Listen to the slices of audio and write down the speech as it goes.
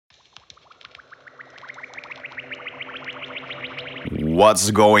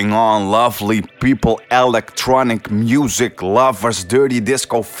What's going on, lovely people, electronic music lovers, dirty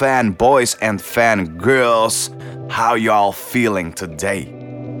disco fanboys and fangirls? How y'all feeling today?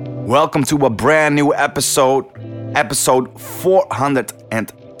 Welcome to a brand new episode. Episode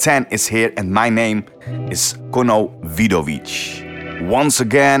 410 is here and my name is Kono Vidovic. Once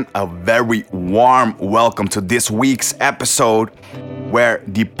again, a very warm welcome to this week's episode, where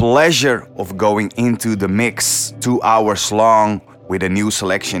the pleasure of going into the mix 2 hours long with a new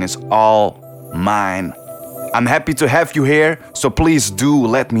selection is all mine. I'm happy to have you here, so please do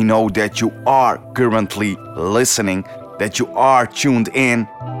let me know that you are currently listening, that you are tuned in.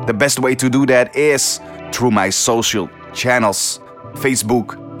 The best way to do that is through my social channels,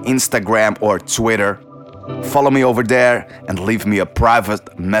 Facebook, Instagram or Twitter. Follow me over there and leave me a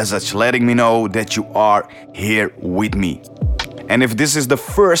private message letting me know that you are here with me. And if this is the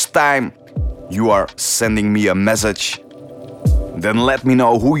first time you are sending me a message, then let me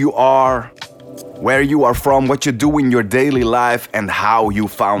know who you are, where you are from, what you do in your daily life, and how you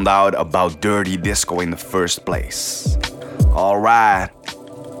found out about dirty disco in the first place. Alright,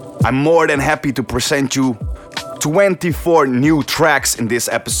 I'm more than happy to present you 24 new tracks in this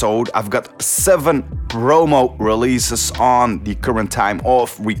episode. I've got 7 promo releases on the current time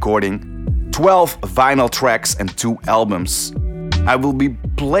of recording, 12 vinyl tracks and 2 albums. I will be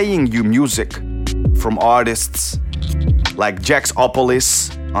playing you music from artists like JEX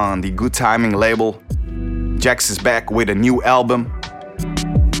OPOLIS on the Good Timing label. JEX is back with a new album.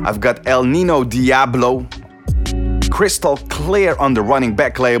 I've got El Nino Diablo, KRYSTAL KLEAR on the Running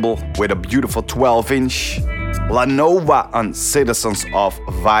Back label with a beautiful 12-inch. LANOWA on Citizens of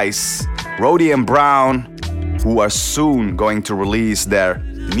Vice. RHODE and Brown, who are soon going to release their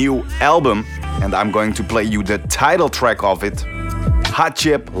new album, and I'm going to play you the title track of it. Hot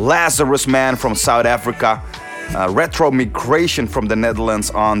Chip, LAZARUSMAN from South Africa, Retro Migration from the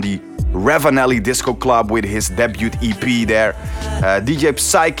Netherlands on the Ravanelli Disco Club with his debut EP there, DJ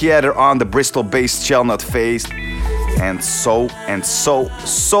Psychiater on the Bristol-based Shall Not Face, and so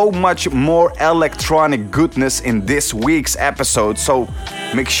much more electronic goodness in this week's episode. So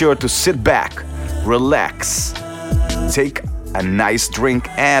make sure to sit back, relax, take a nice drink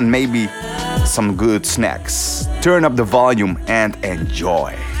and maybe some good snacks. Turn up the volume and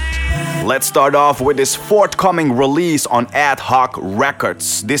enjoy. Let's start off with this forthcoming release on Ad Hoc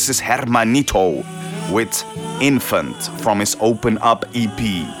Records. This is Hermanito with Infant from his Open Up EP.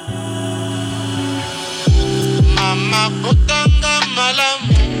 Mama botanga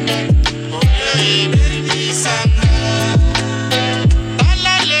malamu oye baby sana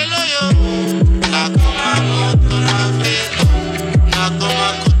ala lelo yo na koma moto na velo na koma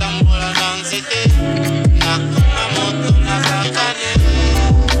kutambola na nzete na koma moto na zakane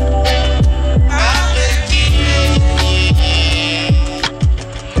abeki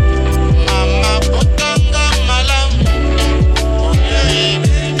mama botanga malamu oye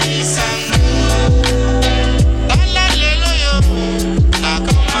baby sana lelo yo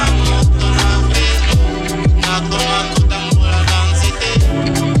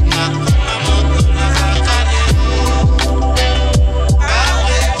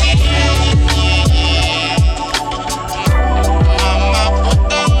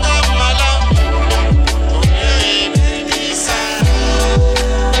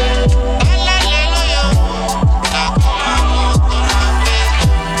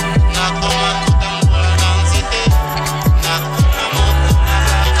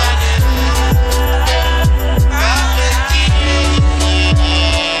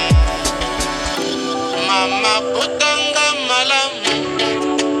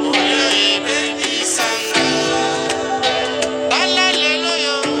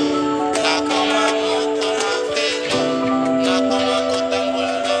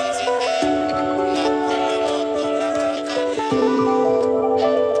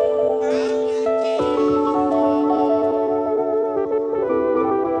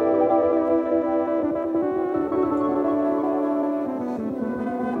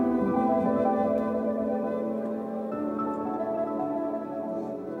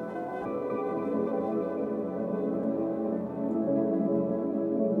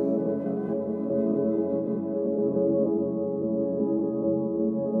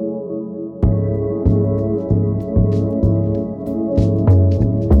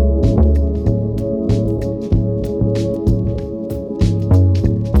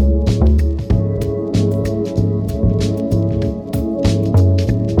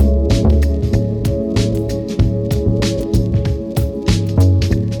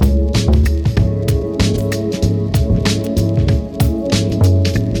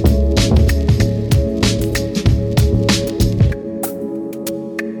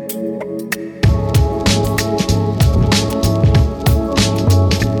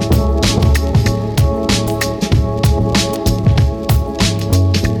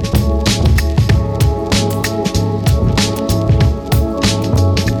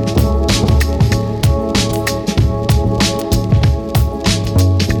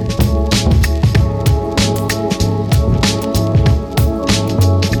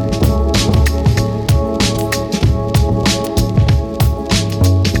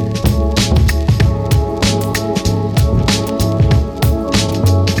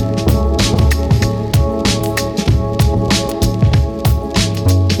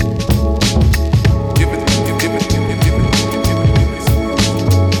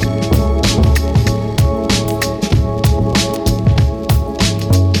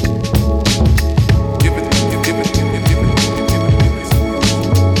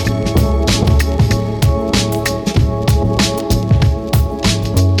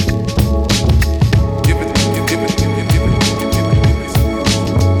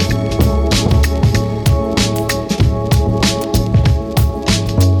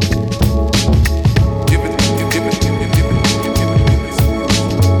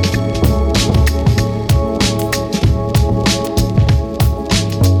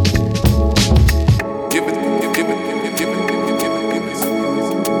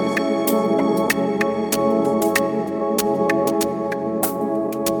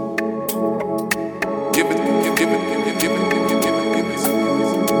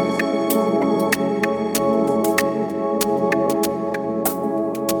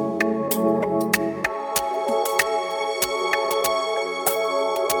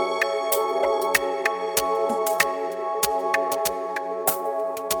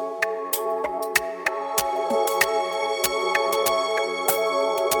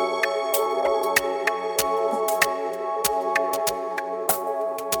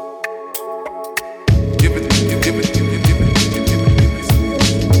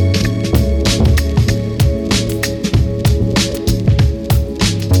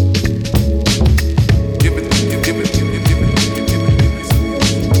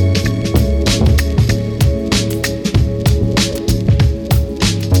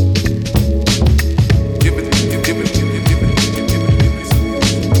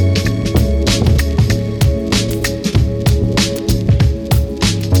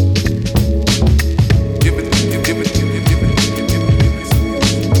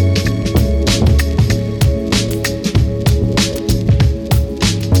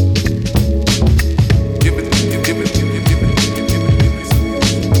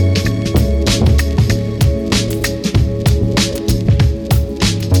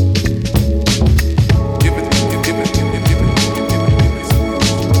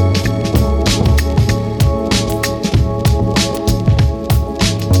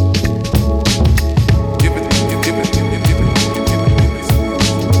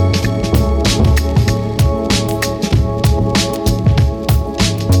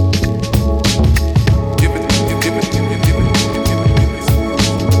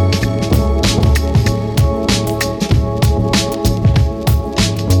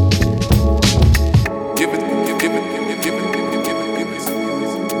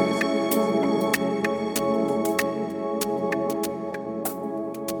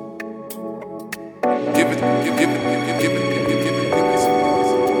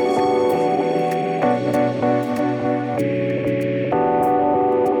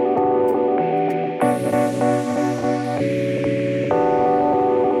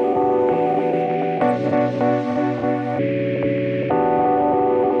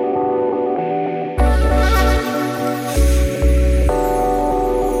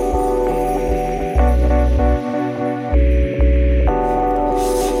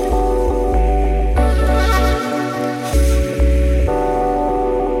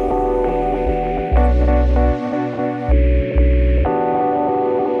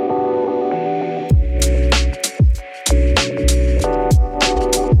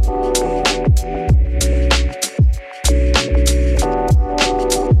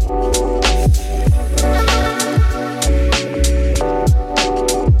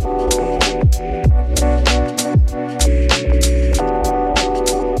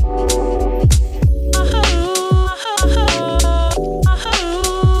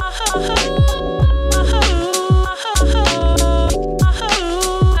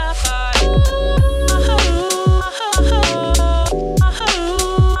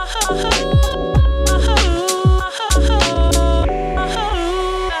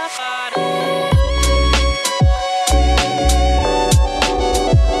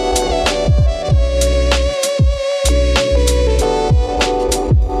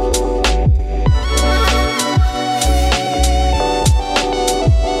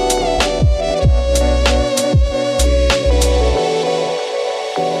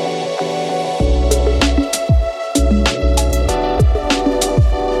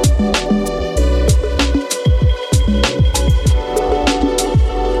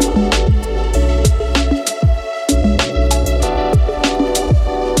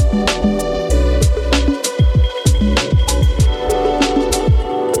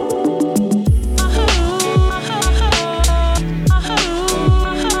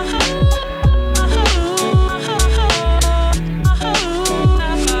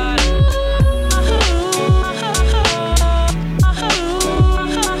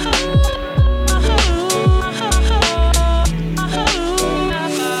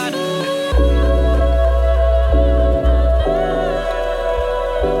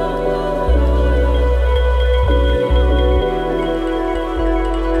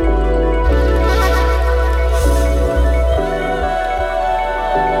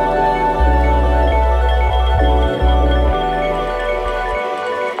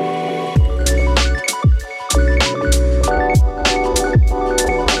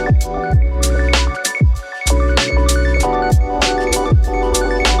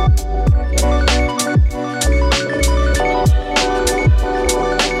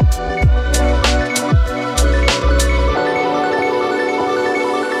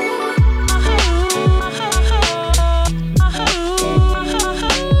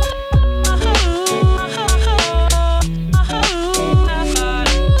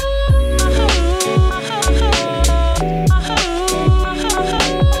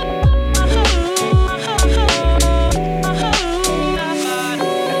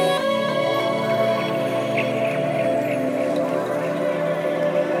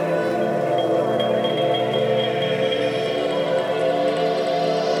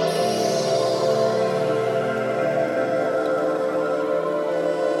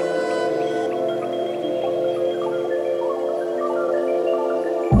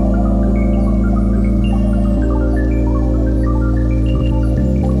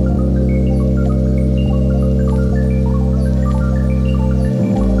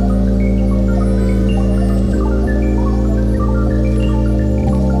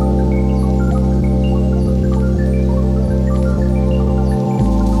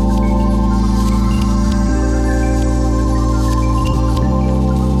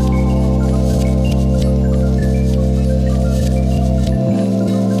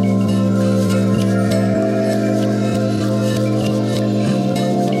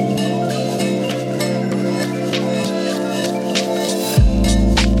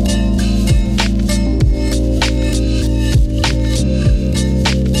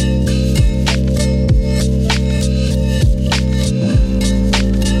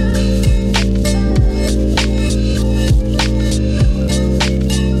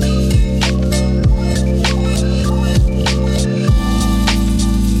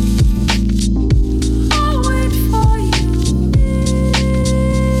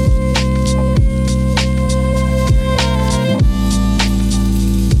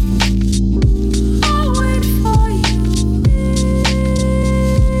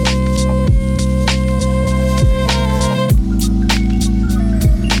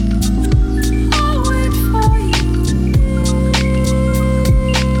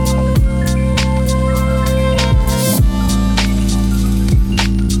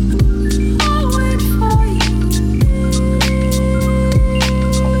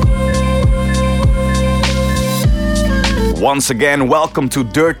Once again, welcome to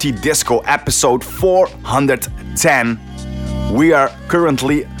Dirty Disco episode 410. We are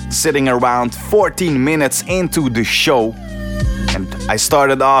currently sitting around 14 minutes into the show, and I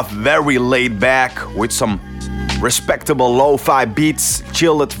started off very laid back with some respectable lo-fi beats,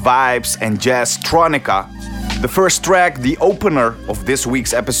 chilled vibes, and jazz-tronica. The first track, the opener of this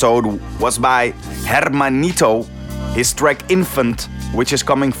week's episode, was by Hermanito, his track Infant, which is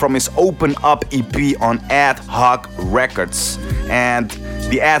coming from his Open Up EP on Ad Hoc Records. And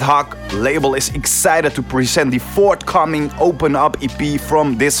the Ad Hoc label is excited to present the forthcoming Open Up EP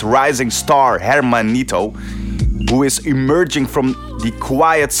from this rising star, Hermanito, who is emerging from the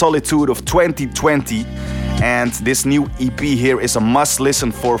quiet solitude of 2020. And this new EP here is a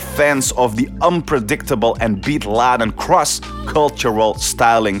must-listen for fans of the unpredictable and beat-laden cross-cultural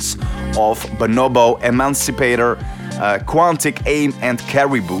stylings of Bonobo, Emancipator, Quantic Aim, and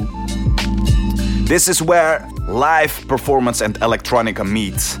Caribou. This is where live performance and electronica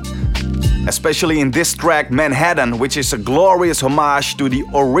meet. Especially in this track, Manhattan, which is a glorious homage to the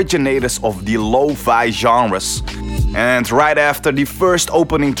originators of the lo-fi genres. And right after the first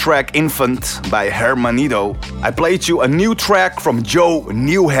opening track, Infant, by Hermanito, I played you a new track from Joe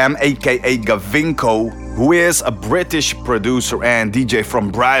Newham, aka Gavinco, who is a British producer and DJ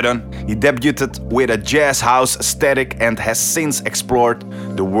from Brighton. He debuted with a jazz house aesthetic and has since explored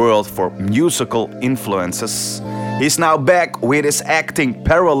the world for musical influences. He's now back with his Acting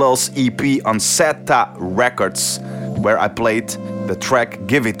Parallels EP on Zeta Records, where I played the track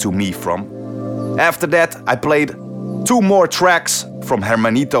Give It To Me from. After that, I played two more tracks from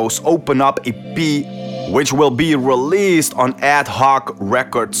Hermanito's Open Up EP, which will be released on Ad Hoc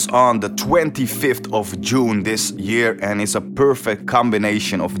Records on the 25th of June this year, and is a perfect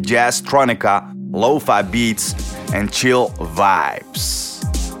combination of jazz-tronica, lo-fi beats, and chill vibes.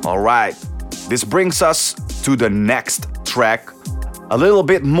 Alright, this brings us to the next track. A little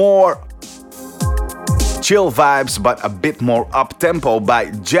bit more chill vibes, but a bit more up-tempo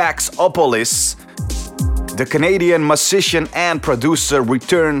by JEX OPOLIS. The Canadian musician and producer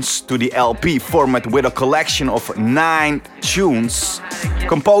returns to the LP format with a collection of 9 tunes.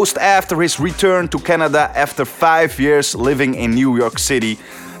 Composed after his return to Canada after 5 years living in New York City,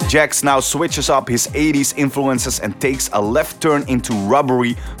 JEX now switches up his 80s influences and takes a left turn into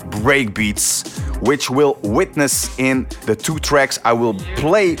rubbery breakbeats, which we'll witness in the 2 tracks I will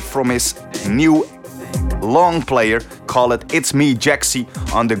play from his new long player, call it It's Me Jexy,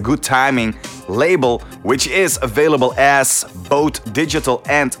 on the Good Timing label, which is available as both digital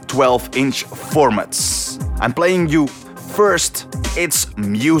and 12-inch formats. I'm playing you first It's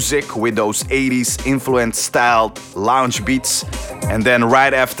Music with those 80s influence styled lounge beats, and then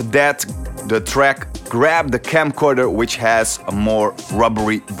right after that the track Grab the Camcorder, which has a more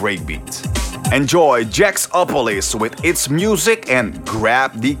rubbery breakbeat. Enjoy JEX OPOLIS with It's Music and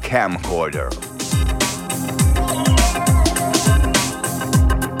Grab the Camcorder.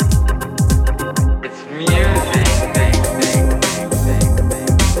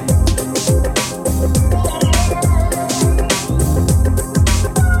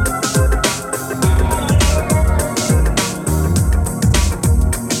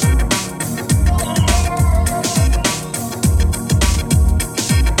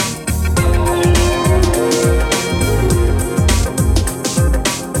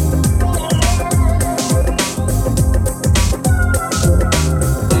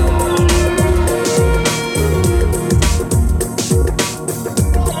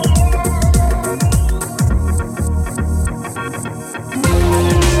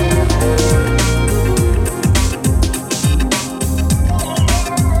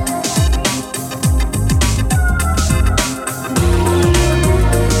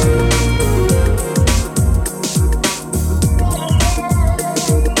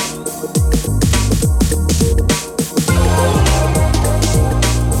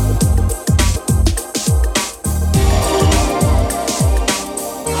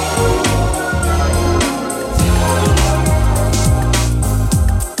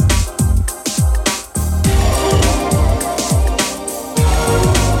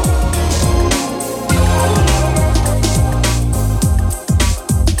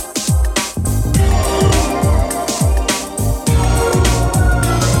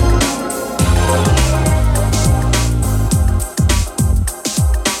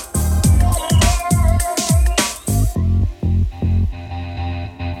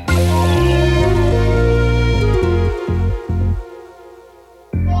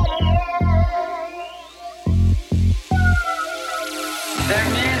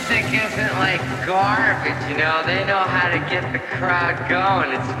 garbage, you know? They know how to get the crowd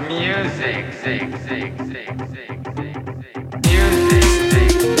going. It's music.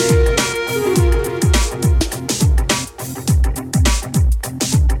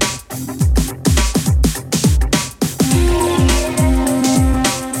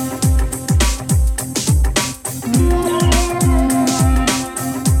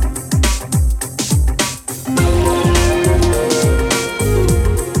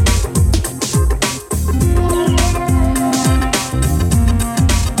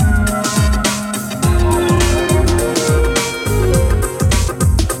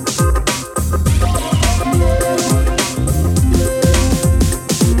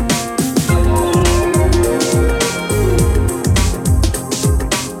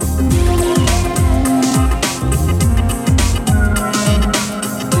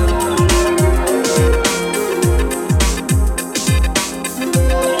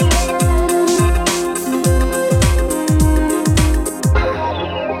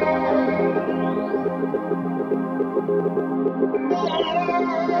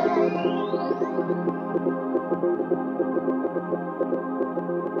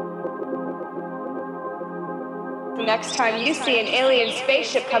 Next time you see an alien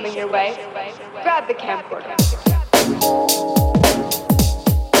spaceship coming your way, grab the camcorder.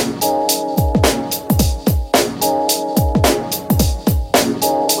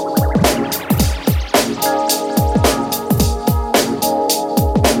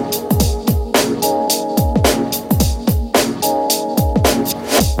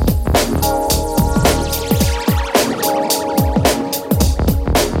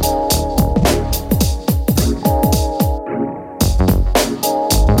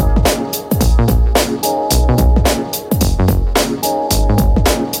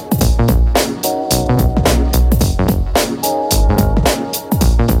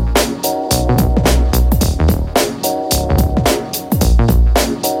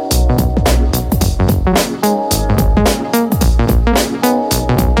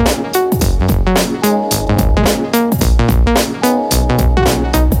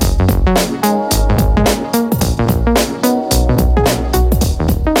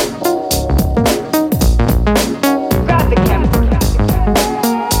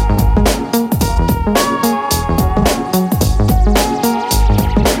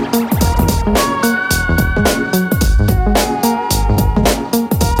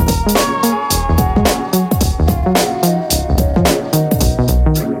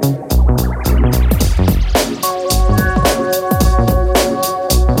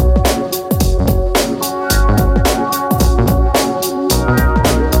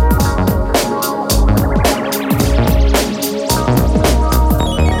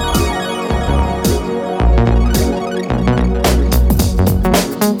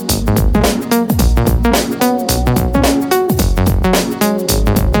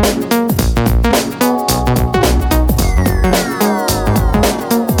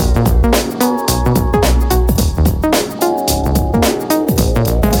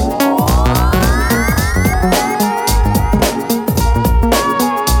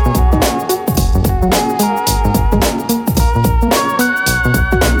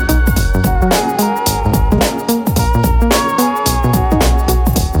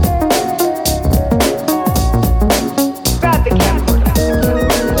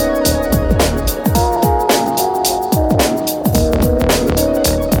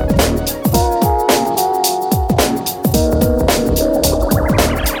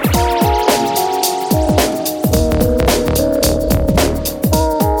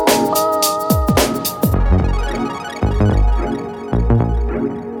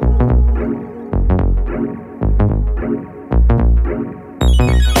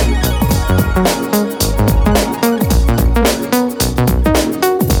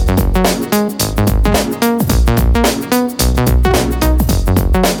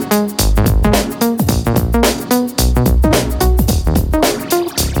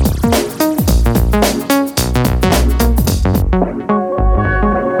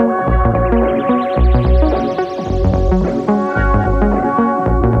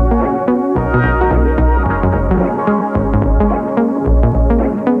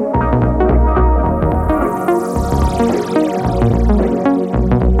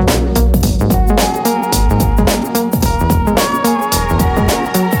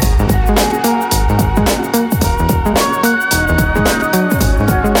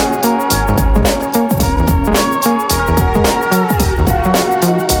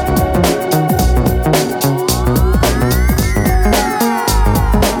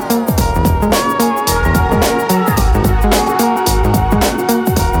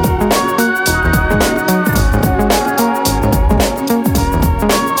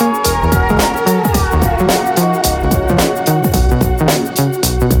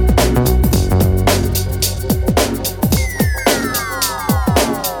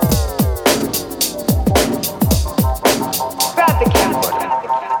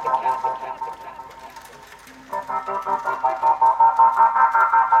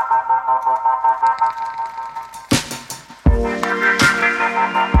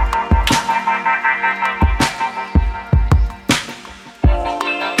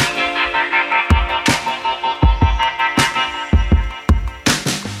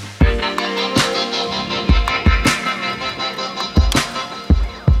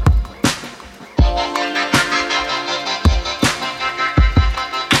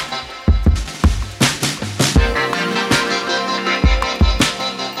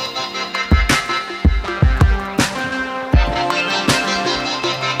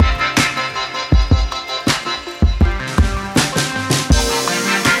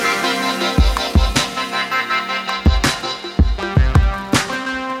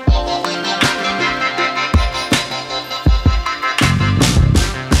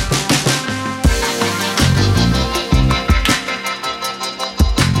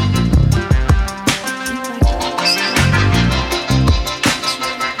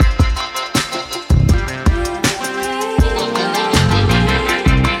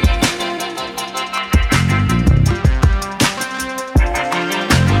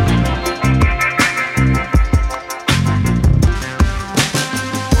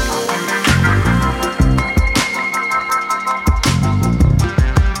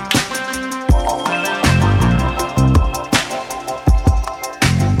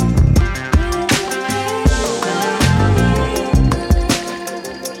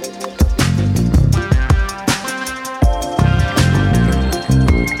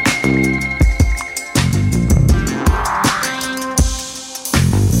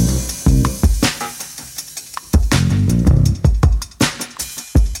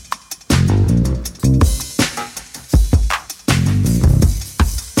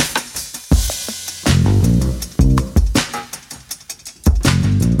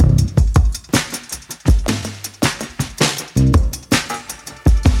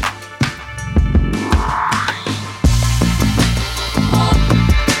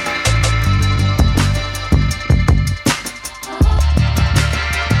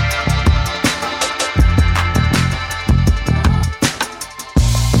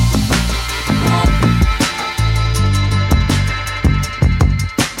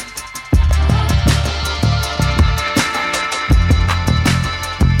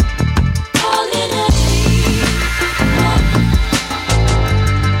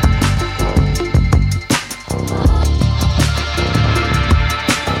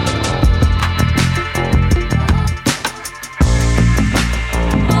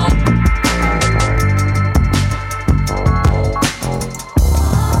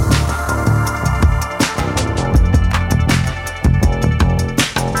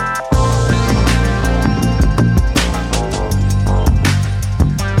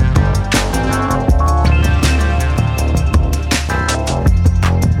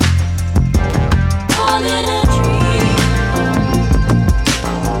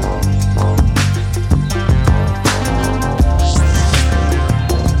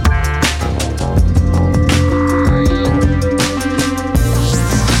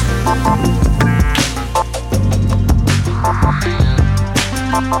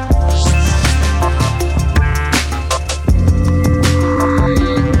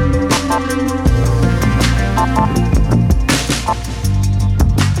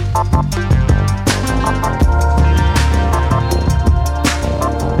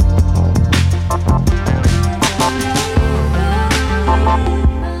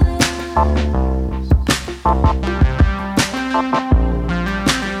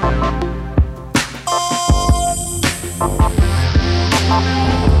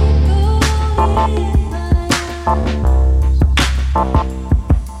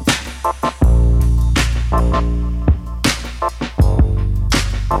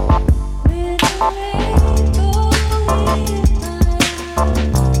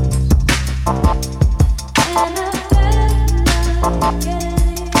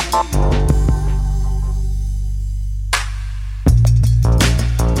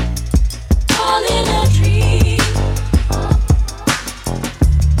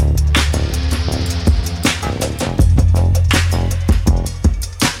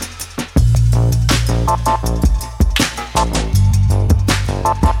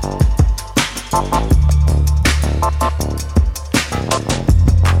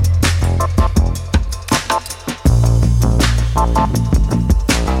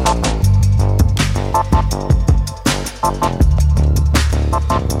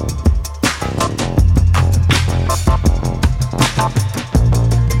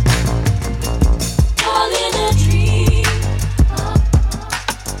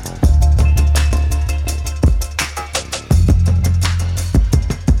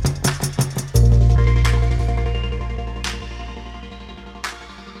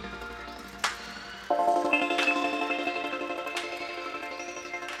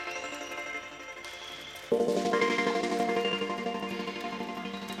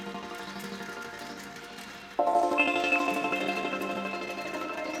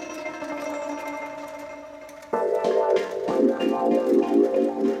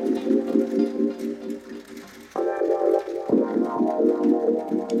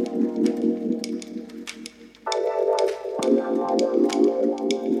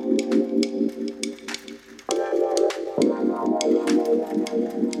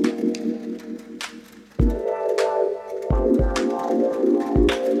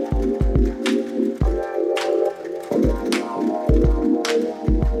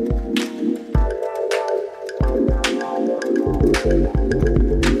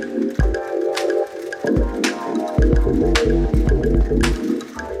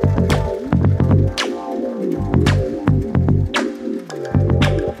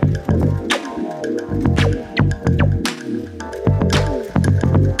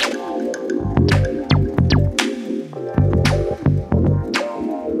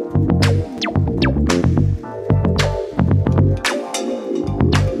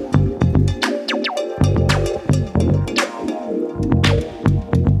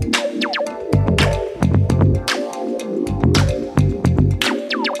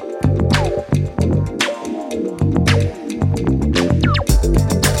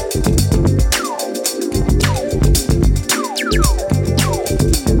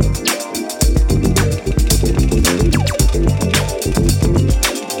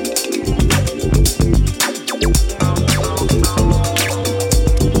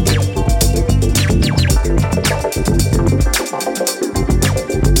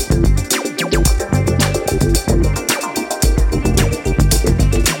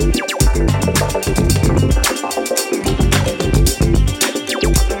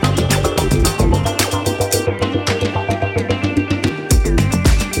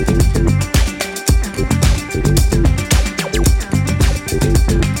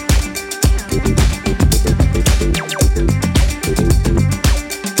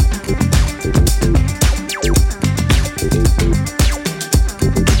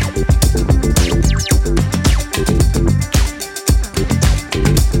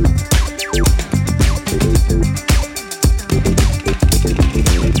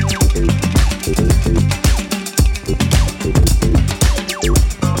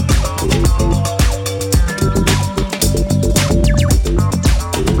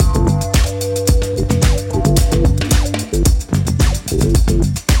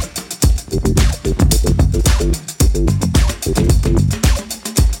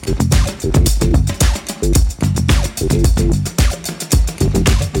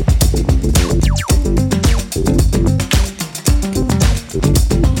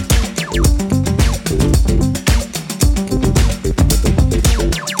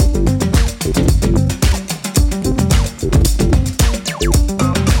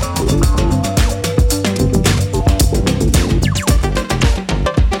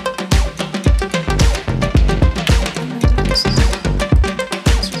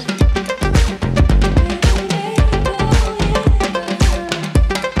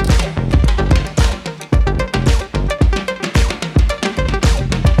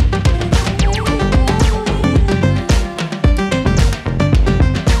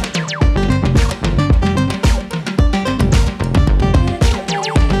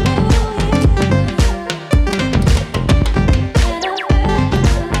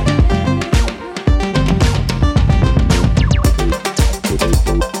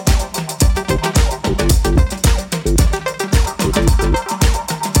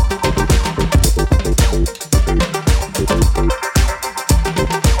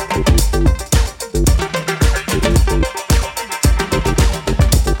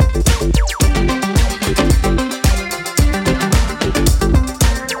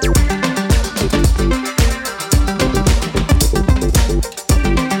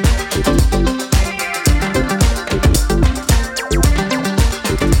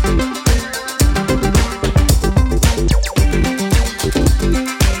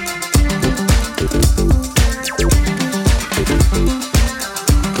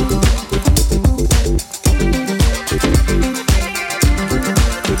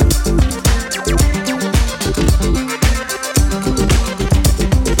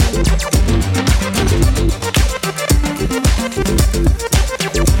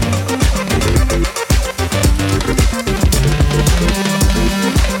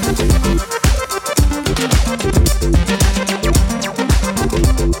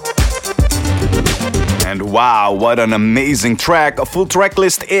 an amazing track. A full track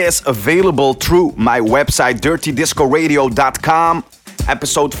list is available through my website dirtydiscoradio.com,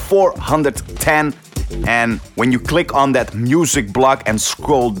 episode 410. And when you click on that music block and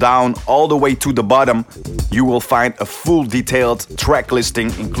scroll down all the way to the bottom, you will find a full detailed track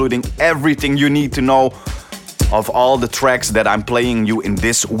listing, including everything you need to know of all the tracks that I'm playing you in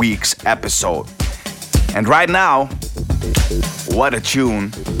this week's episode. And right now, what a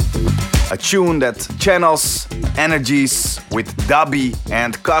tune. A tune that channels energies with dubby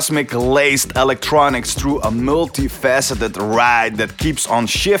and cosmic laced electronics through a multifaceted ride that keeps on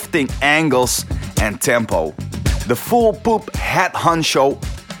shifting angles and tempo. The full poop head honcho,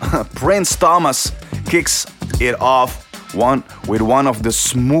 Prince Thomas, kicks it off with one of the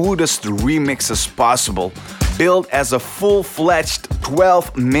smoothest remixes possible, built as a full-fledged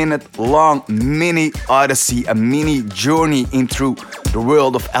 12-minute long mini odyssey, a mini journey into the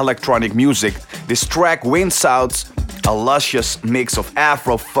world of electronic music. This track wins out a luscious mix of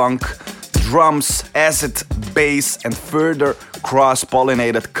Afro-funk, drums, acid, bass, and further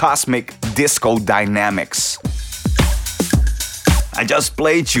cross-pollinated cosmic disco dynamics. I just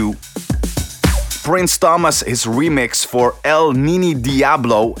played you Prince Thomas, his remix for El Nini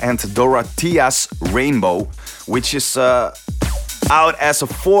Diablo and Dorothea's Rainbow, which is out as a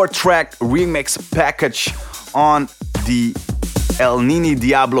 4-track remix package on the El Nini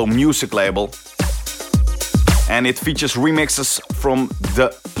Diablo music label. And it features remixes from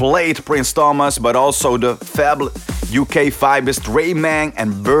the played Prince Thomas, but also the fabulous UK vibist Rayman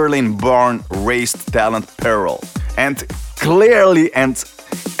and Berlin-born raised talent Pearl. And clearly and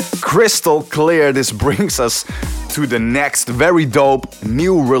crystal clear, this brings us to the next very dope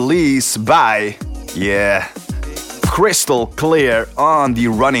new release by, Crystal Clear on the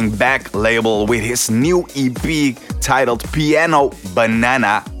Running Back label with his new EP titled Piano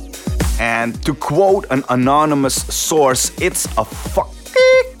Banana. And to quote an anonymous source, it's a fucking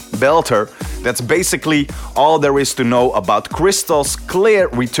belter. That's basically all there is to know about Crystal's Clear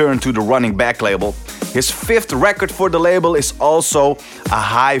return to the Running Back label. His 5th record for the label is also a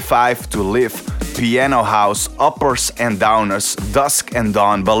high five to Live, Piano House, Uppers and Downers, Dusk and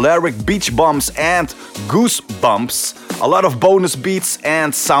Dawn, Balearic Beach Bumps and Goosebumps, a lot of bonus beats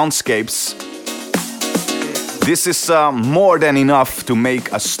and soundscapes. This is more than enough to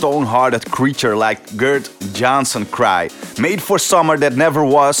make a stone-hearted creature like Gert Johnson cry. Made for summer that never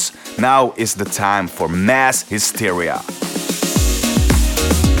was, now is the time for mass hysteria.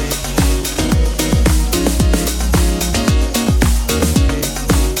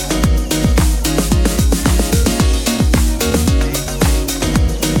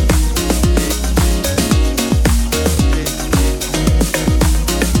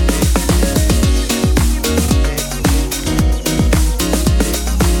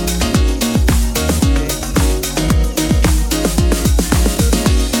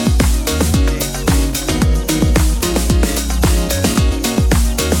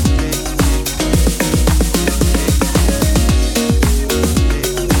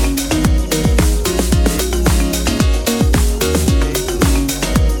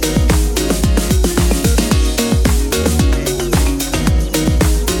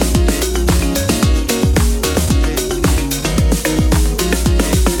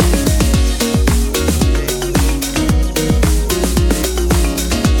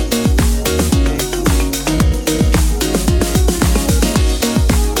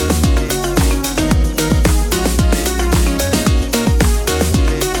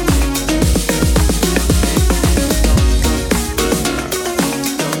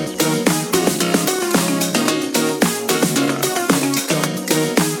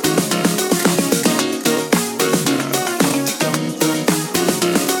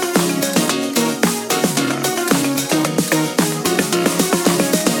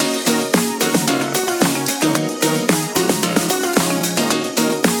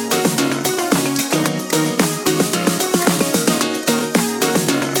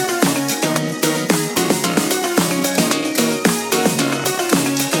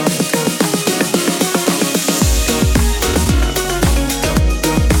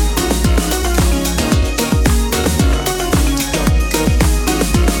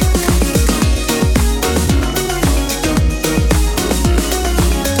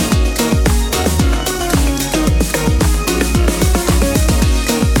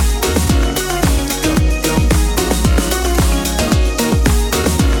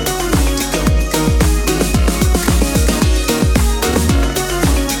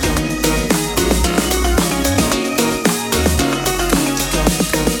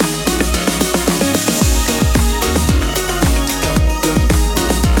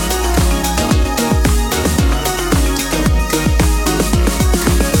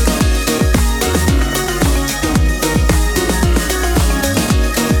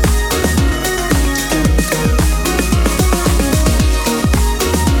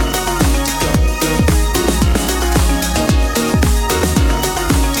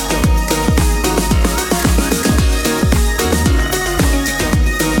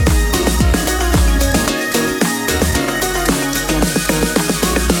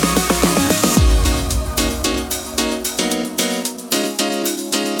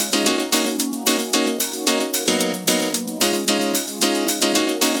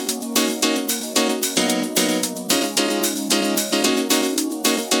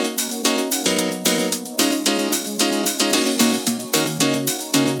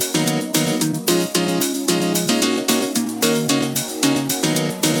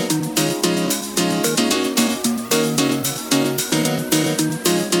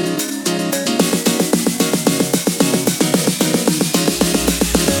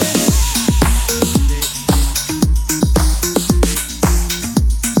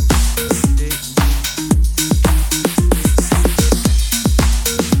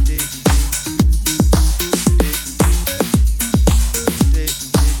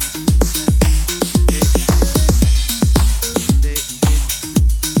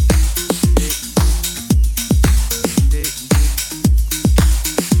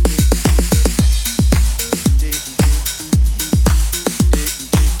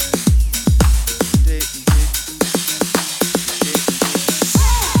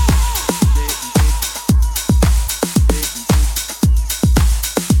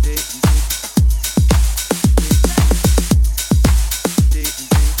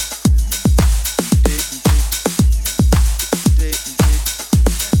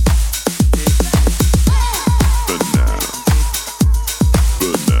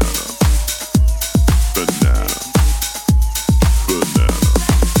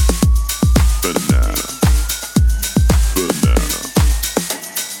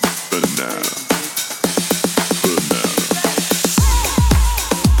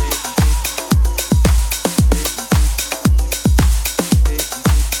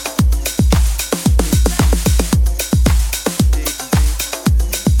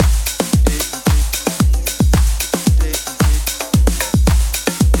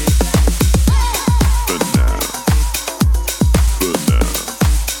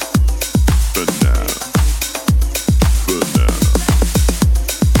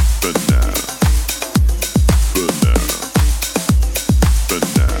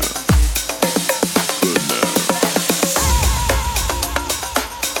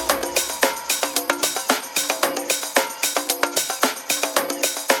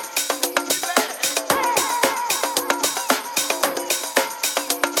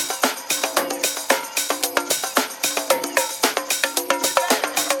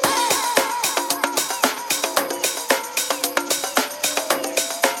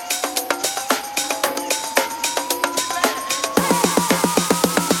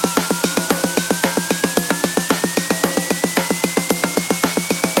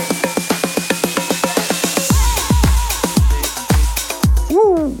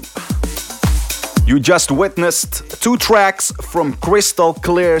 You just witnessed 2 tracks from Crystal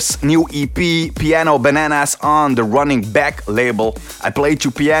Clear's new EP, Piano Bananas, on the Running Back label. I played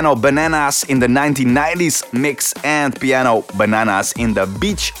you Piano Bananas in the 1990s mix and Piano Bananas in the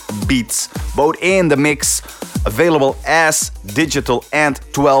Beach Beats, both in the mix, available as digital and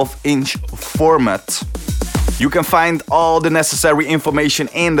 12-inch format. You can find all the necessary information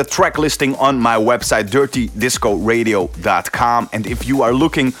in the track listing on my website dirtydiscoradio.com. And if you are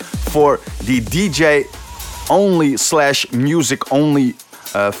looking for the DJ only / music only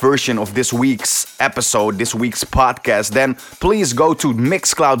version of this week's episode, this week's podcast, then please go to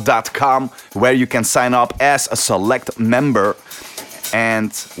mixcloud.com, where you can sign up as a select member.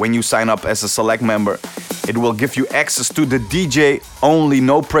 And when you sign up as a select member, it will give you access to the DJ only,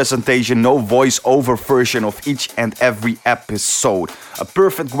 no presentation, no voice-over version of each and every episode. A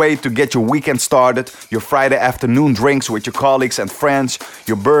perfect way to get your weekend started, your Friday afternoon drinks with your colleagues and friends,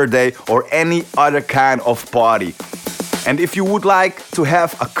 your birthday, or any other kind of party. And if you would like to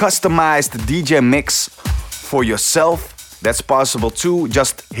have a customized DJ mix for yourself, that's possible too.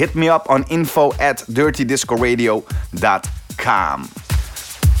 Just hit me up on info@dirtydiscoradio.com.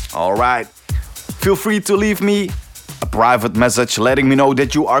 All right. Feel free to leave me a private message letting me know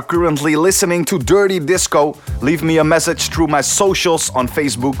that you are currently listening to Dirty Disco. Leave me a message through my socials on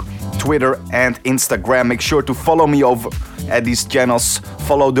Facebook, Twitter, and Instagram. Make sure to follow me over at these channels.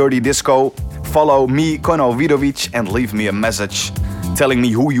 Follow Dirty Disco, follow me, Kono Vidovic, and leave me a message telling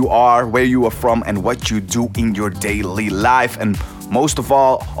me who you are, where you are from, and what you do in your daily life. And most of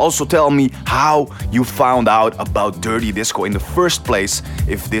all, also tell me how you found out about Dirty Disco in the first place,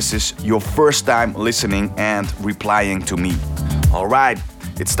 if this is your first time listening and replying to me. Alright,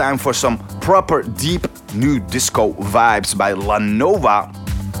 it's time for some proper deep new disco vibes by LANOWA.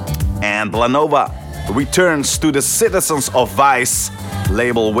 And LANOWA returns to the Citizens of Vice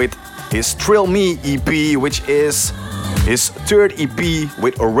label with his Thrill Me EP, which is his third EP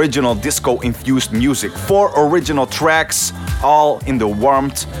with original disco-infused music. 4 original tracks, all in the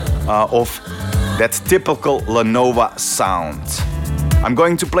warmth of that typical LANOWA sound. I'm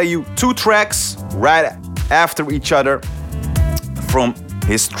going to play you 2 tracks right after each other from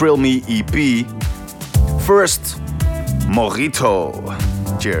his Thrill Me EP. First, Mojito.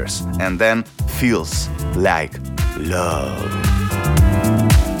 Cheers. And then Feels Like Love.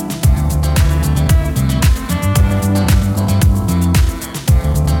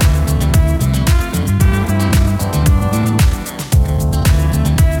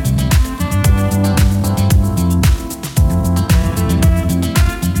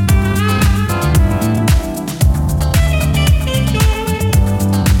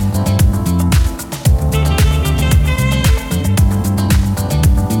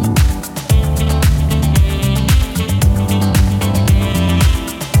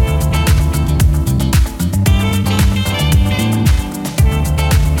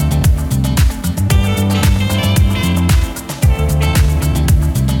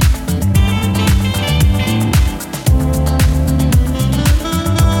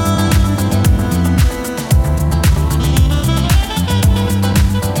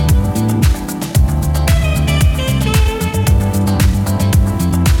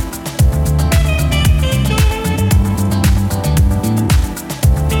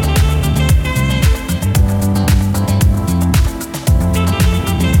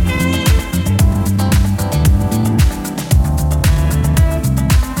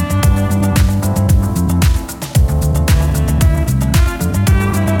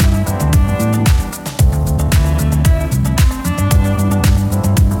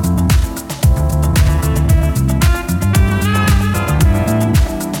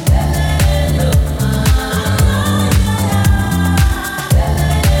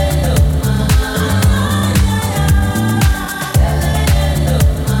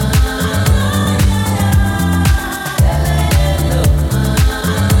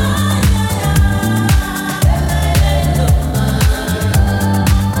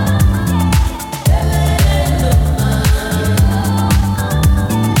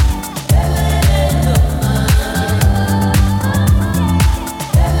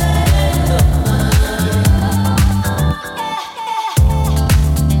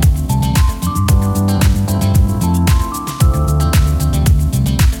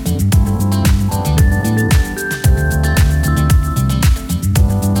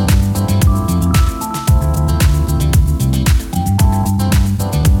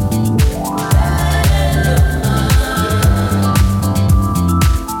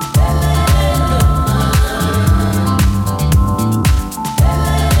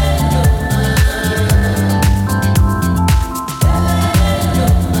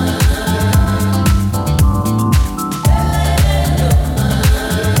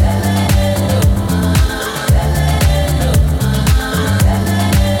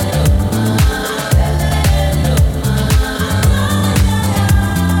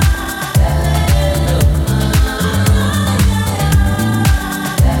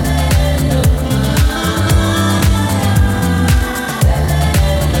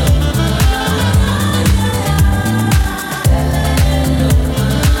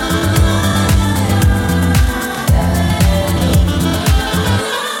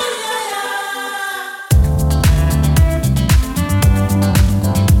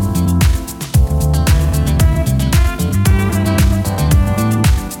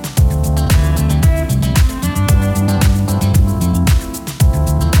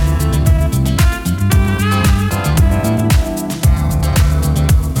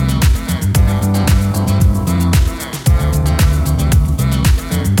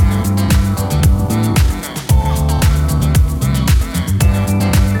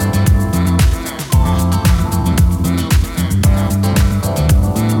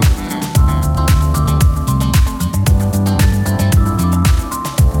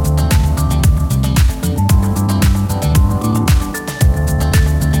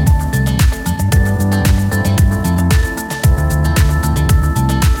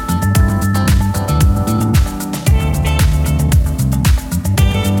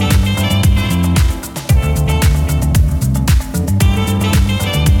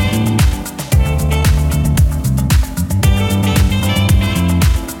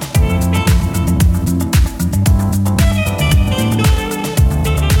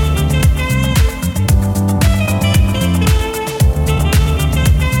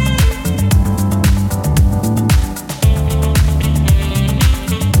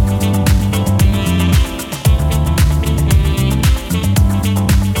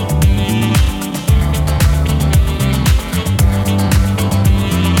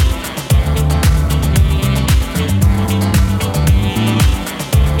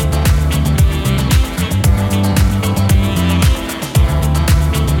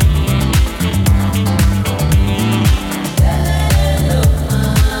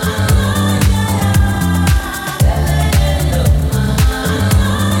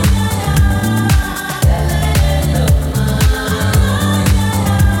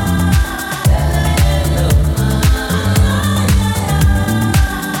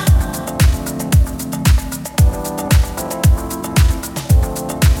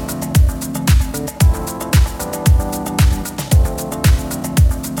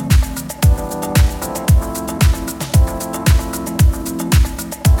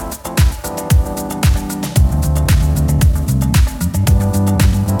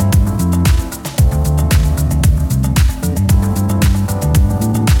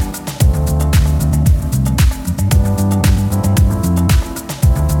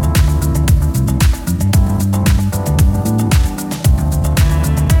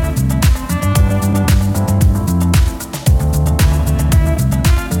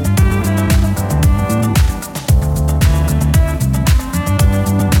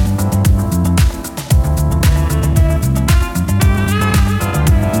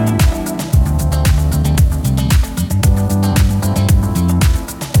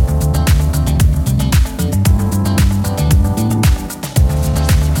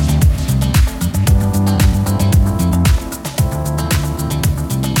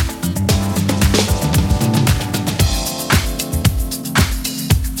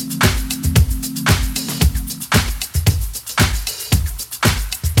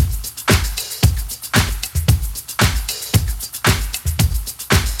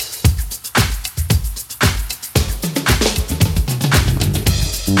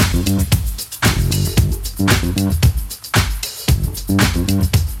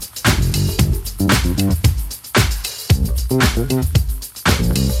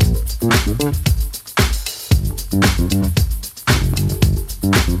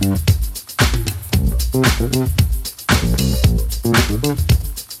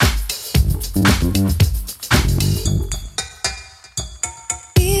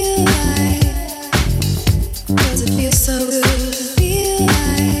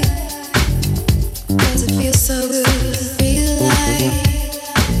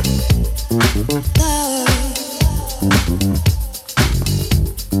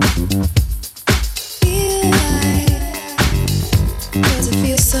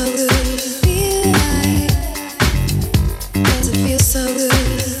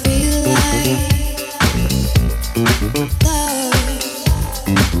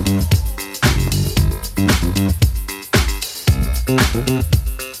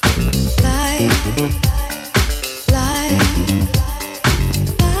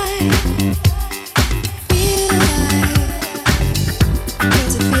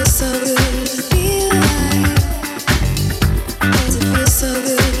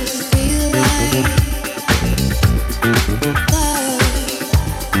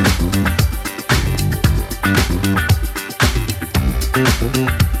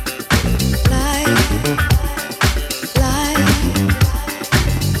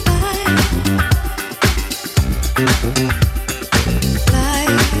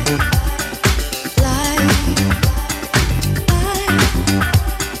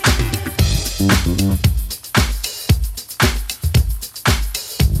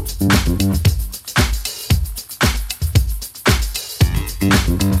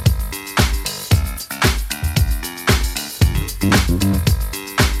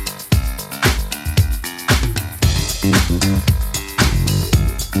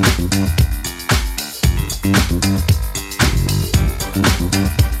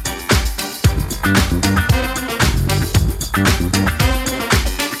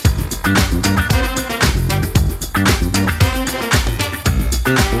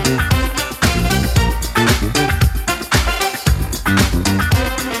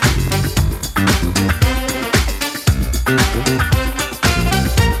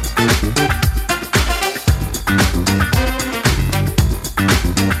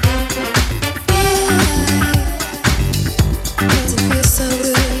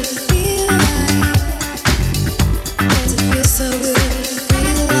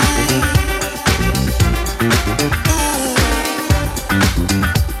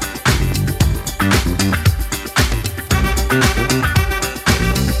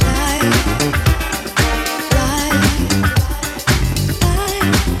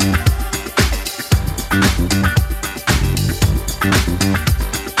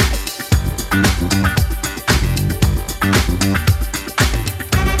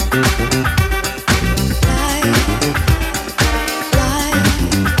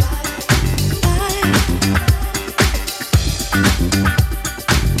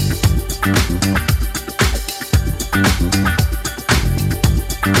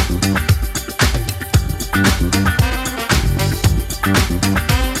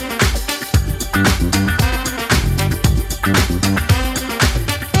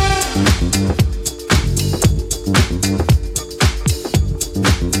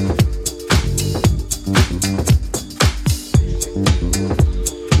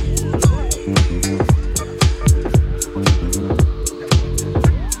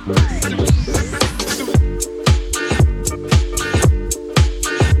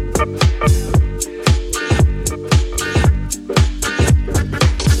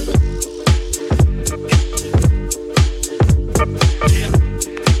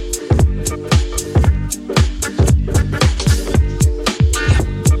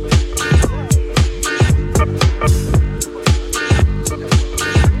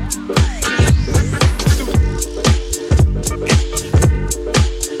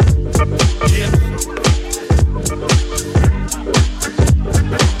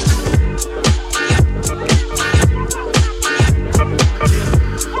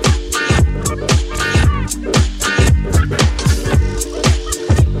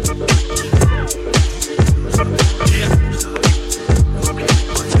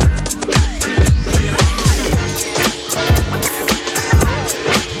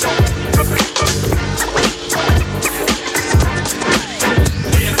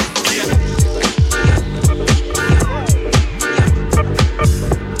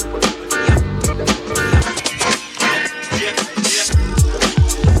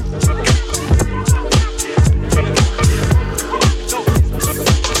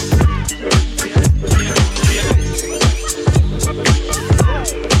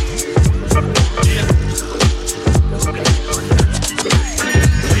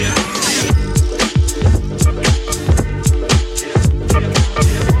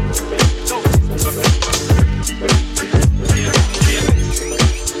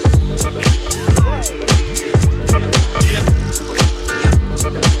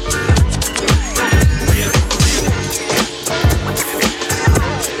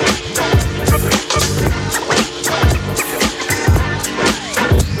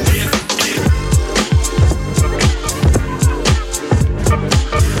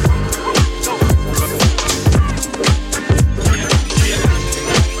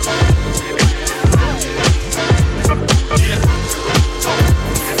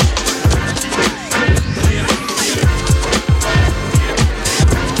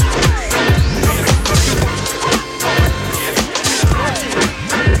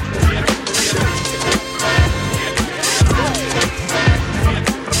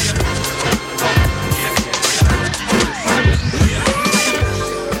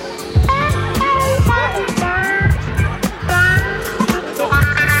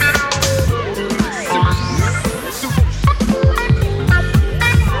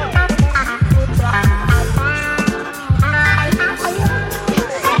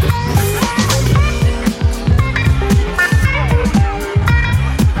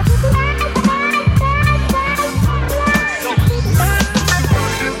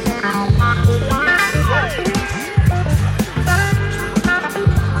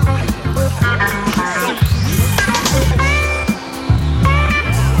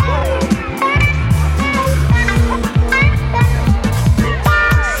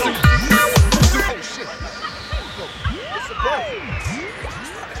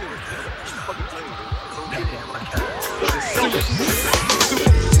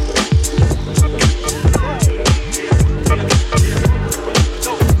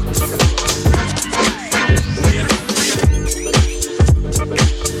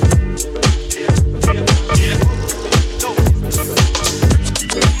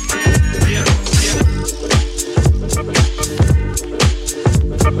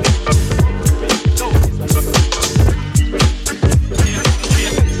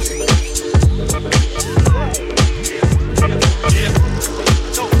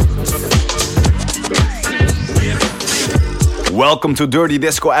 Welcome to Dirty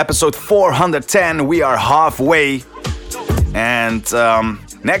Disco episode 410. We are halfway. And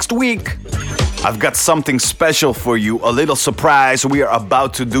next week, I've got something special for you. A little surprise. We are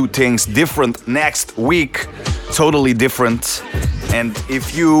about to do things different next week. Totally different. And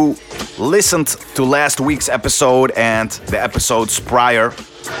if you listened to last week's episode and the episodes prior,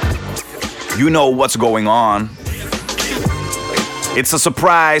 you know what's going on. It's a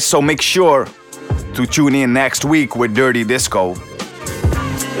surprise, so make sure to tune in next week with Dirty Disco.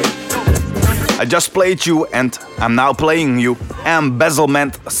 I just played you, and I'm now playing you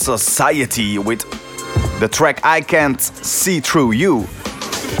Embezzlement Society with the track I Can't See Through You.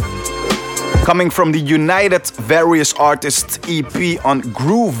 Coming from the United Various Artists EP on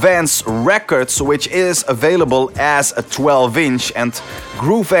Groove Vance Records, which is available as a 12-inch. And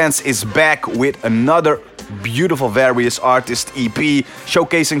Groove Vance is back with another beautiful Various Artist EP,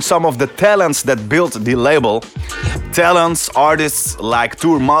 showcasing some of the talents that built the label. Talents, artists like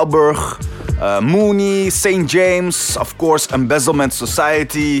Tour Malburg, Mooney, St. James, of course Embezzlement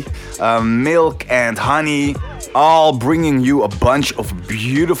Society, Milk and Honey, all bringing you a bunch of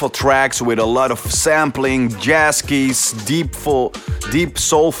beautiful tracks with a lot of sampling, jazz keys, deep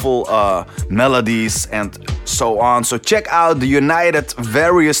soulful melodies and so on. So check out the United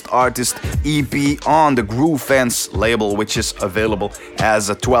Various Artists EP on the Groove Vance label, which is available as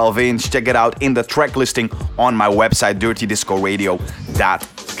a 12-inch. Check it out in the track listing on my website,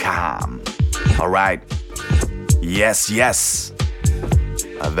 dirtydiscoradio.com. Alright. Yes.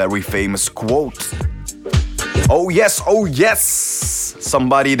 A very famous quote. Oh yes.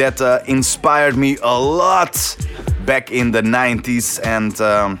 Somebody that inspired me a lot back in the 90s and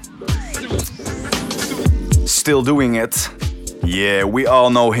still doing it. Yeah, we all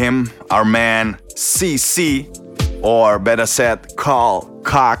know him, our man CC, or better said, Carl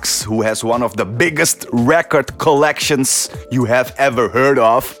Cox, who has one of the biggest record collections you have ever heard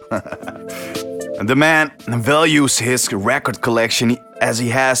of. The man values his record collection as he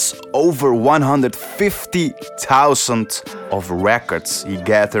has over 150,000 of records he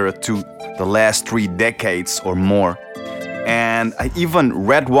gathered to the last 3 decades or more. And I even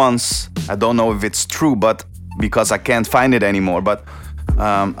read once, I don't know if it's true, but because I can't find it anymore, but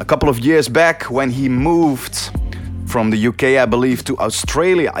a couple of years back when he moved from the UK, I believe, to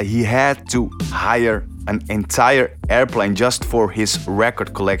Australia, he had to hire an entire airplane just for his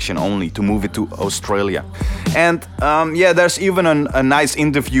record collection only to move it to Australia. And there's even a nice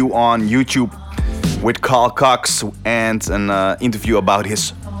interview on YouTube with Carl Cox and an interview about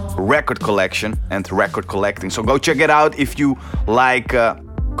his record collection and record collecting. So go check it out if you like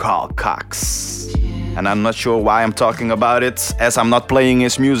Carl Cox. And I'm not sure why I'm talking about it, as I'm not playing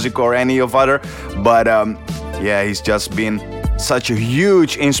his music or any of other, but he's just been such a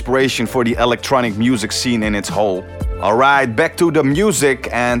huge inspiration for the electronic music scene in its whole. Alright, back to the music,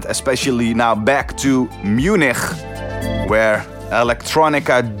 and especially now back to Munich, where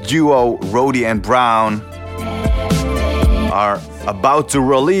electronica duo RHODE and Brown are about to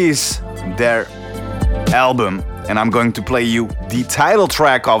release their album, and I'm going to play you the title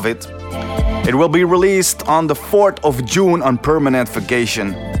track of it. It will be released on the 4th of June on Permanent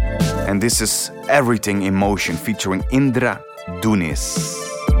Vacation, and this is Everything in Motion featuring Indra Dunis.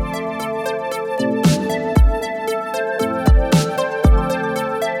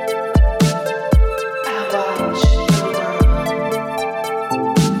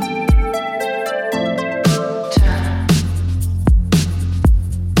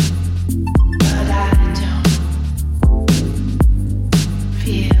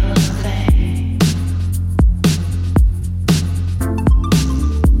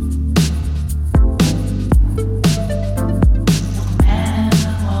 Man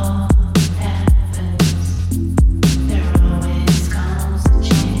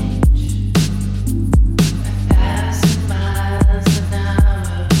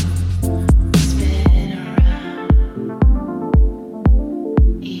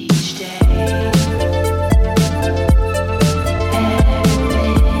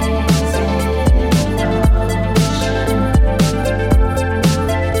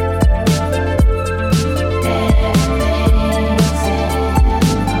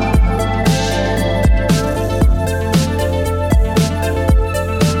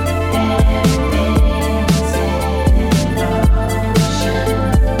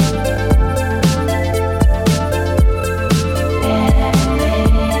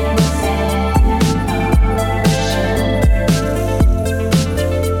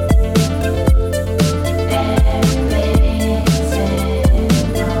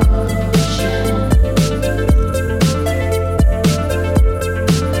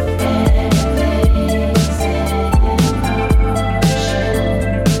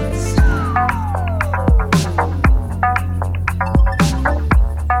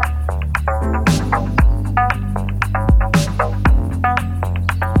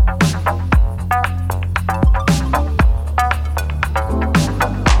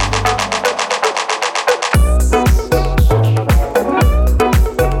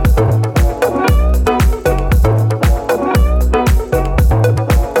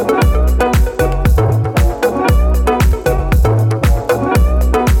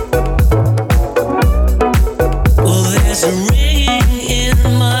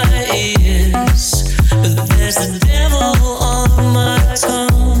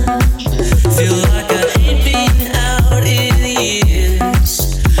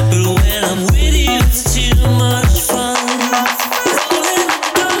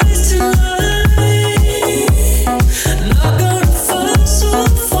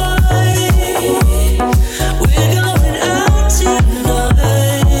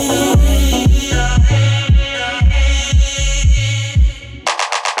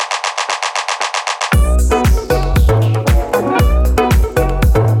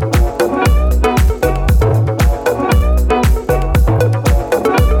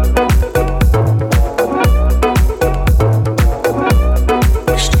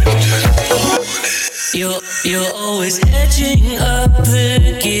You're always edging up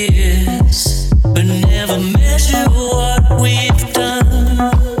the gears, but never measure what we've done.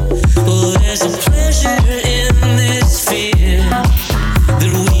 Well, there's a pleasure in this fear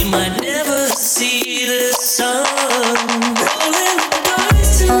that we might never see the sun. Rolling the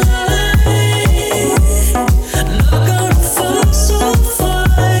dice tonight, not gonna fall so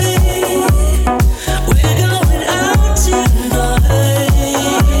fine. We're going out tonight.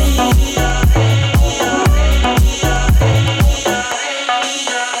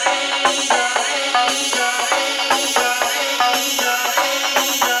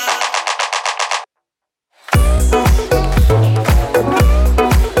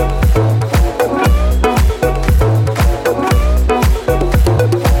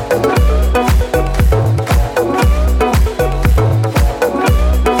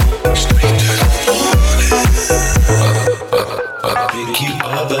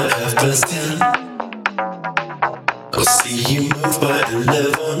 I'll see you move by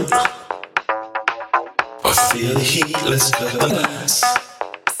 11. I feel the heat, let's cut the lights.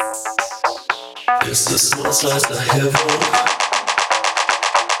 It's the small slice of heaven.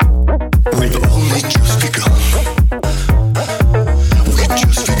 We've only just begun. We've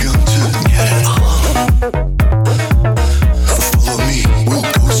just begun to get it on. Follow me, we'll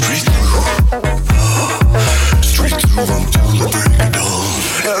go straight through. Straight through until the break of dawn.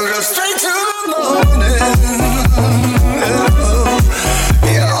 And go straight to the morning.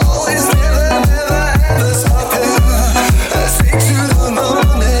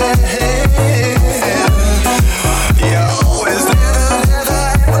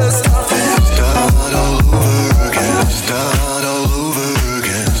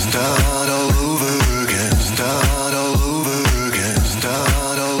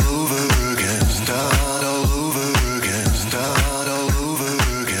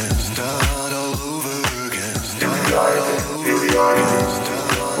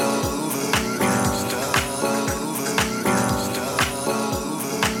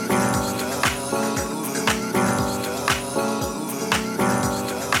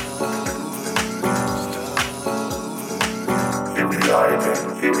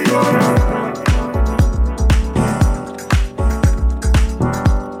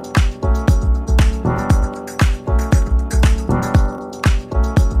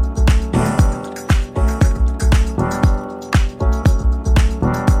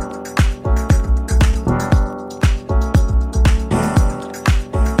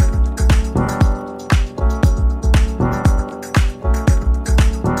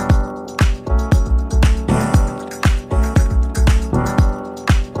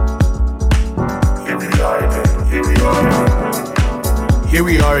 Here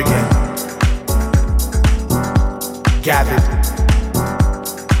we are again, gathered.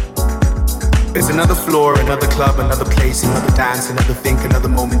 It's another floor, another club, another place, another dance, another think, another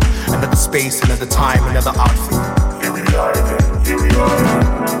moment, another space, another time, another outfit. Here we are again, here we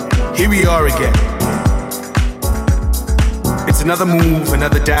are. Here we are again. It's another move,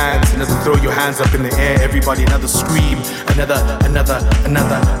 another dance, another throw your hands up in the air, everybody, another scream, another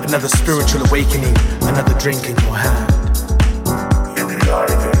spiritual awakening, another drink in your hand.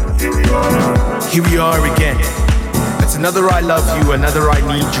 Here we are again. It's another I love you, another I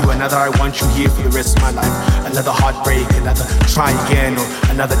need you, another I want you here for the rest of my life. Another heartbreak, another try again, or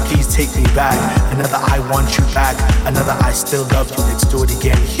another please take me back. Another I want you back, another I still love you, let's do it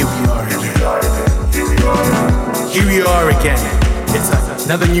again. Here we are again. Here we are again. It's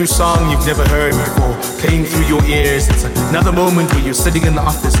another new song you've never heard before, playing through your ears. It's another moment where you're sitting in the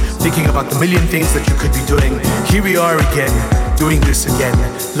office, thinking about the million things that you could be doing. Here we are again, doing this again,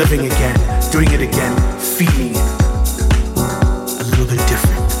 living again, doing it again, feeling it a little bit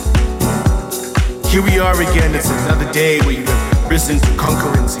different. Here we are again, it's another day where you've risen to conquer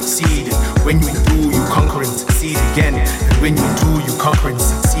and succeed. And when you do, you conquer and succeed again. And when you do, you conquer and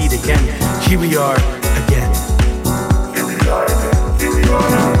succeed again. Here we are again. Here we are again. Here we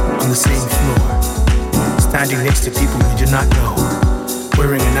are. On the same floor, standing next to people we do not know,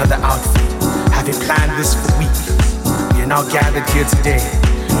 wearing another outfit, having planned this for weeks. We are now gathered here today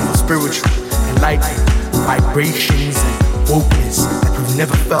for spiritual, enlightened vibrations and wokeness that we've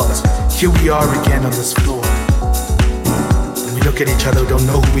never felt. Here we are again on this floor. And we look at each other, we don't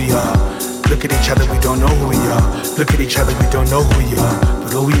know who we are. Look at each other, we don't know who we are. Look at each other, we don't know who we are.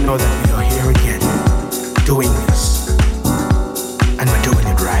 But all we know that we are here again, doing this. And we're doing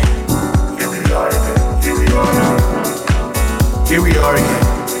it right. Here we are again. Here we are. Here we are again.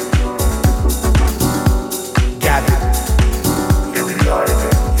 Gathered. Here we are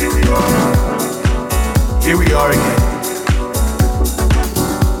again. Here we are. Here we are again.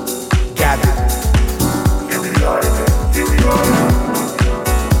 Gathered.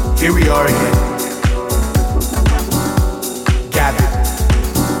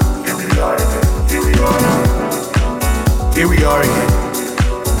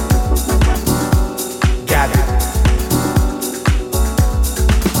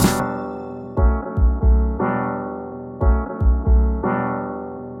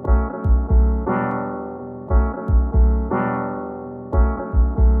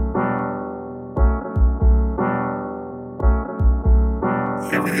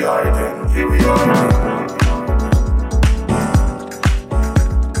 we are again, here we are again.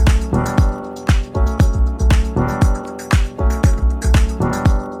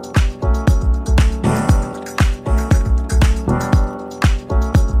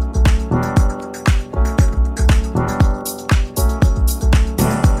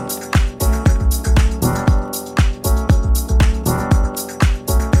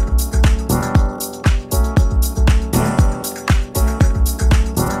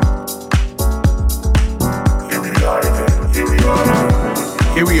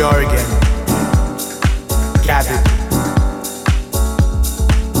 Here we are again, gathered.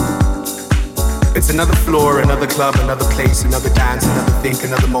 It's another floor, another club, another place, another dance, another think,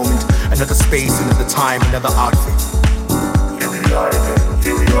 another moment, another space, another time, another outfit. Here we are again,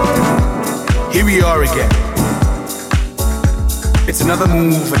 here we are. Here we are again. It's another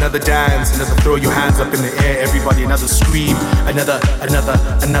move, another dance, another throw your hands up in the air, everybody, another scream, another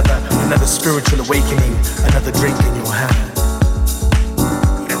spiritual awakening, another drink in your hand.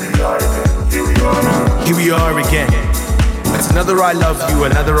 Here we are again. It's another I love you,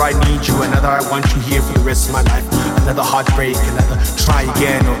 another I need you, another I want you here for the rest of my life. Another heartbreak, another try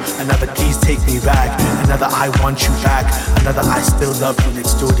again, or another please take me back. Another I want you back, another I still love you,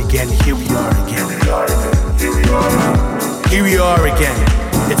 let's do it again. Here we are again. Here we are again. Here we are again.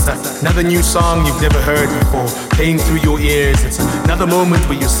 It's another new song you've never heard before, playing through your ears. It's another moment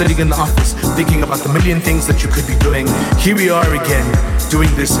where you're sitting in the office, thinking about the million things that you could be doing. Here we are again, doing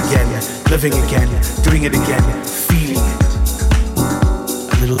this again, living again, doing it again, feeling it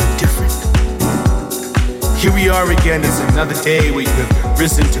a little bit different. Here we are again, it's another day where you have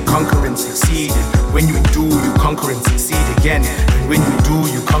risen to conquer and succeed. And when you do, you conquer and succeed again. And when you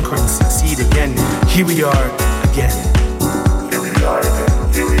do, you conquer and succeed again. Here we are again. Here we are again.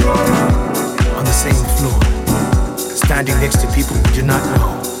 Here we are. On the same floor, standing next to people we do not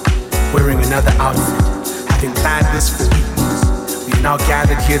know, wearing another outfit, having planned this for weeks. We are now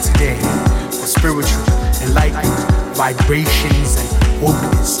gathered here today for spiritual, enlightened vibrations and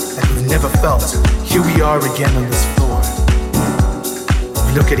openness that we've never felt. Here we are again on this floor.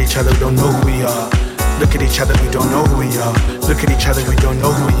 We look at each other, we don't know who we are. Look at each other, we don't know who we are. Look at each other, we don't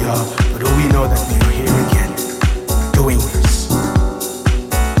know who we are. But all we know that we are here again, doing this.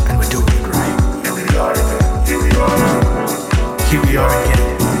 And we're doing it right. Here we are again. Here we are. Here we are again.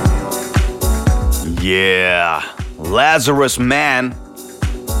 Yeah, LAZARUSMAN.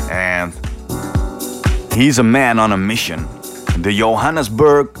 And he's a man on a mission. The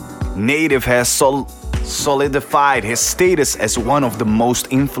Johannesburg native has solidified his status as one of the most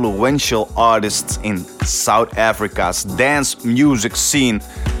influential artists in South Africa's dance music scene,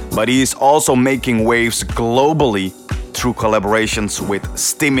 but he is also making waves globally through collaborations with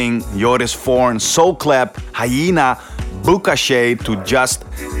Stimming, Joris Voorn, Soulclap, Hyena, Bukashe, to just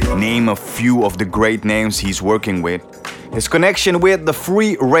name a few of the great names he's working with. His connection with the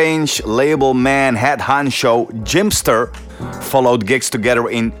free-range label man head honcho Jimster followed gigs together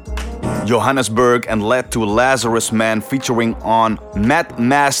in Johannesburg and led to LAZARUSMAN featuring on Matt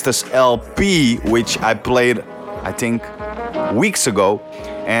Master's LP, which I played, I think, weeks ago.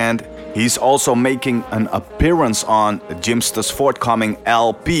 And he's also making an appearance on Jimster's forthcoming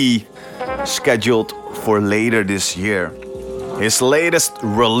LP, scheduled for later this year. His latest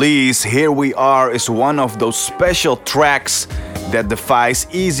release, Here We Are, is one of those special tracks that defies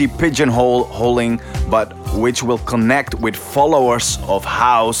easy pigeonholing, but which will connect with followers of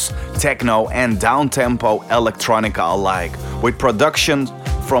house, techno, and down-tempo electronica alike, with production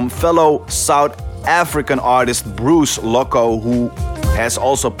from fellow South African artist Bruce Loco, who has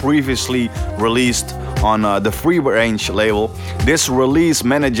also previously released on the Free Range label. This release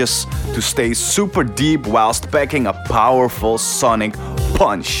manages to stay super deep whilst packing a powerful sonic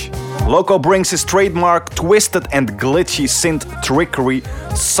punch. Loco brings his trademark twisted and glitchy synth trickery,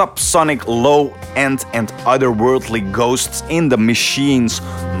 subsonic low end and otherworldly ghosts in the machine's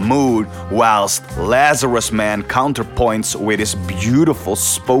mood, whilst LAZARUSMAN counterpoints with his beautiful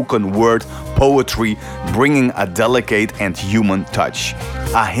spoken word poetry, bringing a delicate and human touch.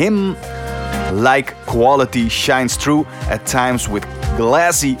 A hymn-like quality shines through at times with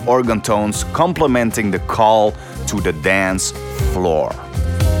glassy organ tones complementing the call to the dance floor.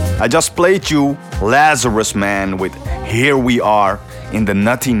 I just played you LAZARUSMAN with Here We Are in the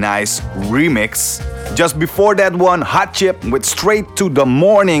Nutty Nice remix. Just before that one, Hot Chip with Straight to the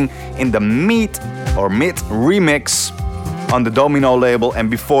Morning in the Mid remix on the Domino label. And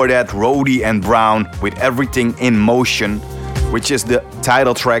before that, RHODE and Brown with Everything in Motion, which is the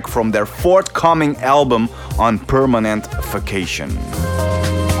title track from their forthcoming album on Permanent Vacation.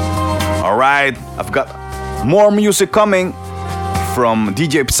 Alright, I've got more music coming. from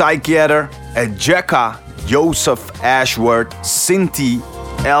DJ Psychiater, EJECA, Joseph Ashworth, CINTHIE,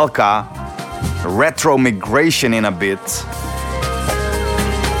 ELKKA, Retro Migration in a bit.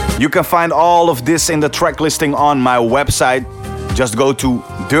 You can find all of this in the track listing on my website. Just go to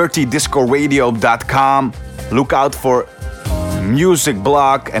dirtydiscoradio.com. Look out for music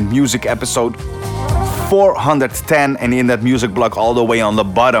blog and music episode 410, and in that music blog all the way on the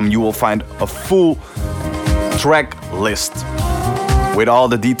bottom you will find a full track list with all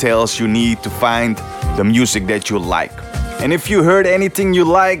the details you need to find the music that you like. And if you heard anything you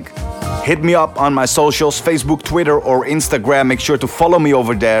like, hit me up on my socials, Facebook, Twitter or Instagram. Make sure to follow me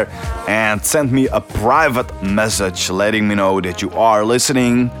over there and send me a private message letting me know that you are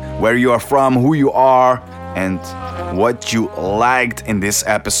listening, where you are from, who you are, and what you liked in this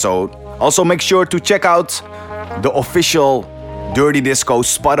episode. Also make sure to check out the official Dirty Disco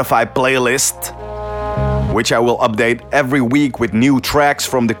Spotify playlist, which I will update every week with new tracks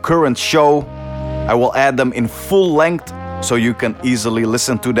from the current show. I will add them in full length so you can easily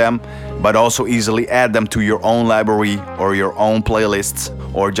listen to them, but also easily add them to your own library or your own playlists,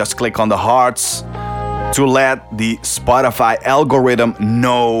 or just click on the hearts to let the Spotify algorithm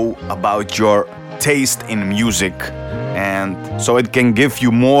know about your taste in music, and so it can give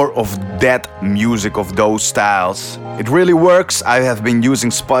you more of that music, of those styles. It really works. I have been using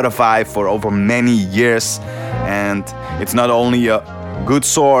Spotify for over many years, and it's not only a good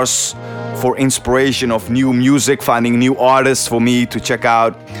source for inspiration of new music, finding new artists for me to check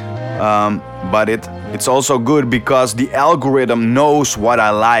out, but it's also good because the algorithm knows what I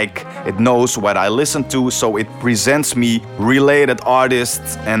like, it knows what I listen to, so it presents me related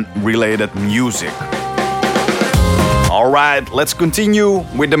artists and related music. Alright, let's continue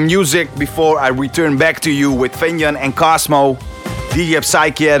with the music before I return back to you with Fenyan and Cosmo, DJ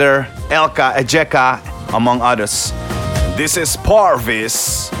Psychiater, ELKKA, EJECA, among others. This is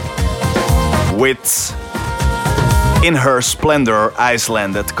Parvis with In Her Splendor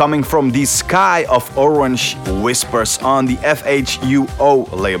Icelanded, coming from the Sky of Orange Whispers on the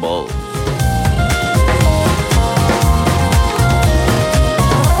FHUO label.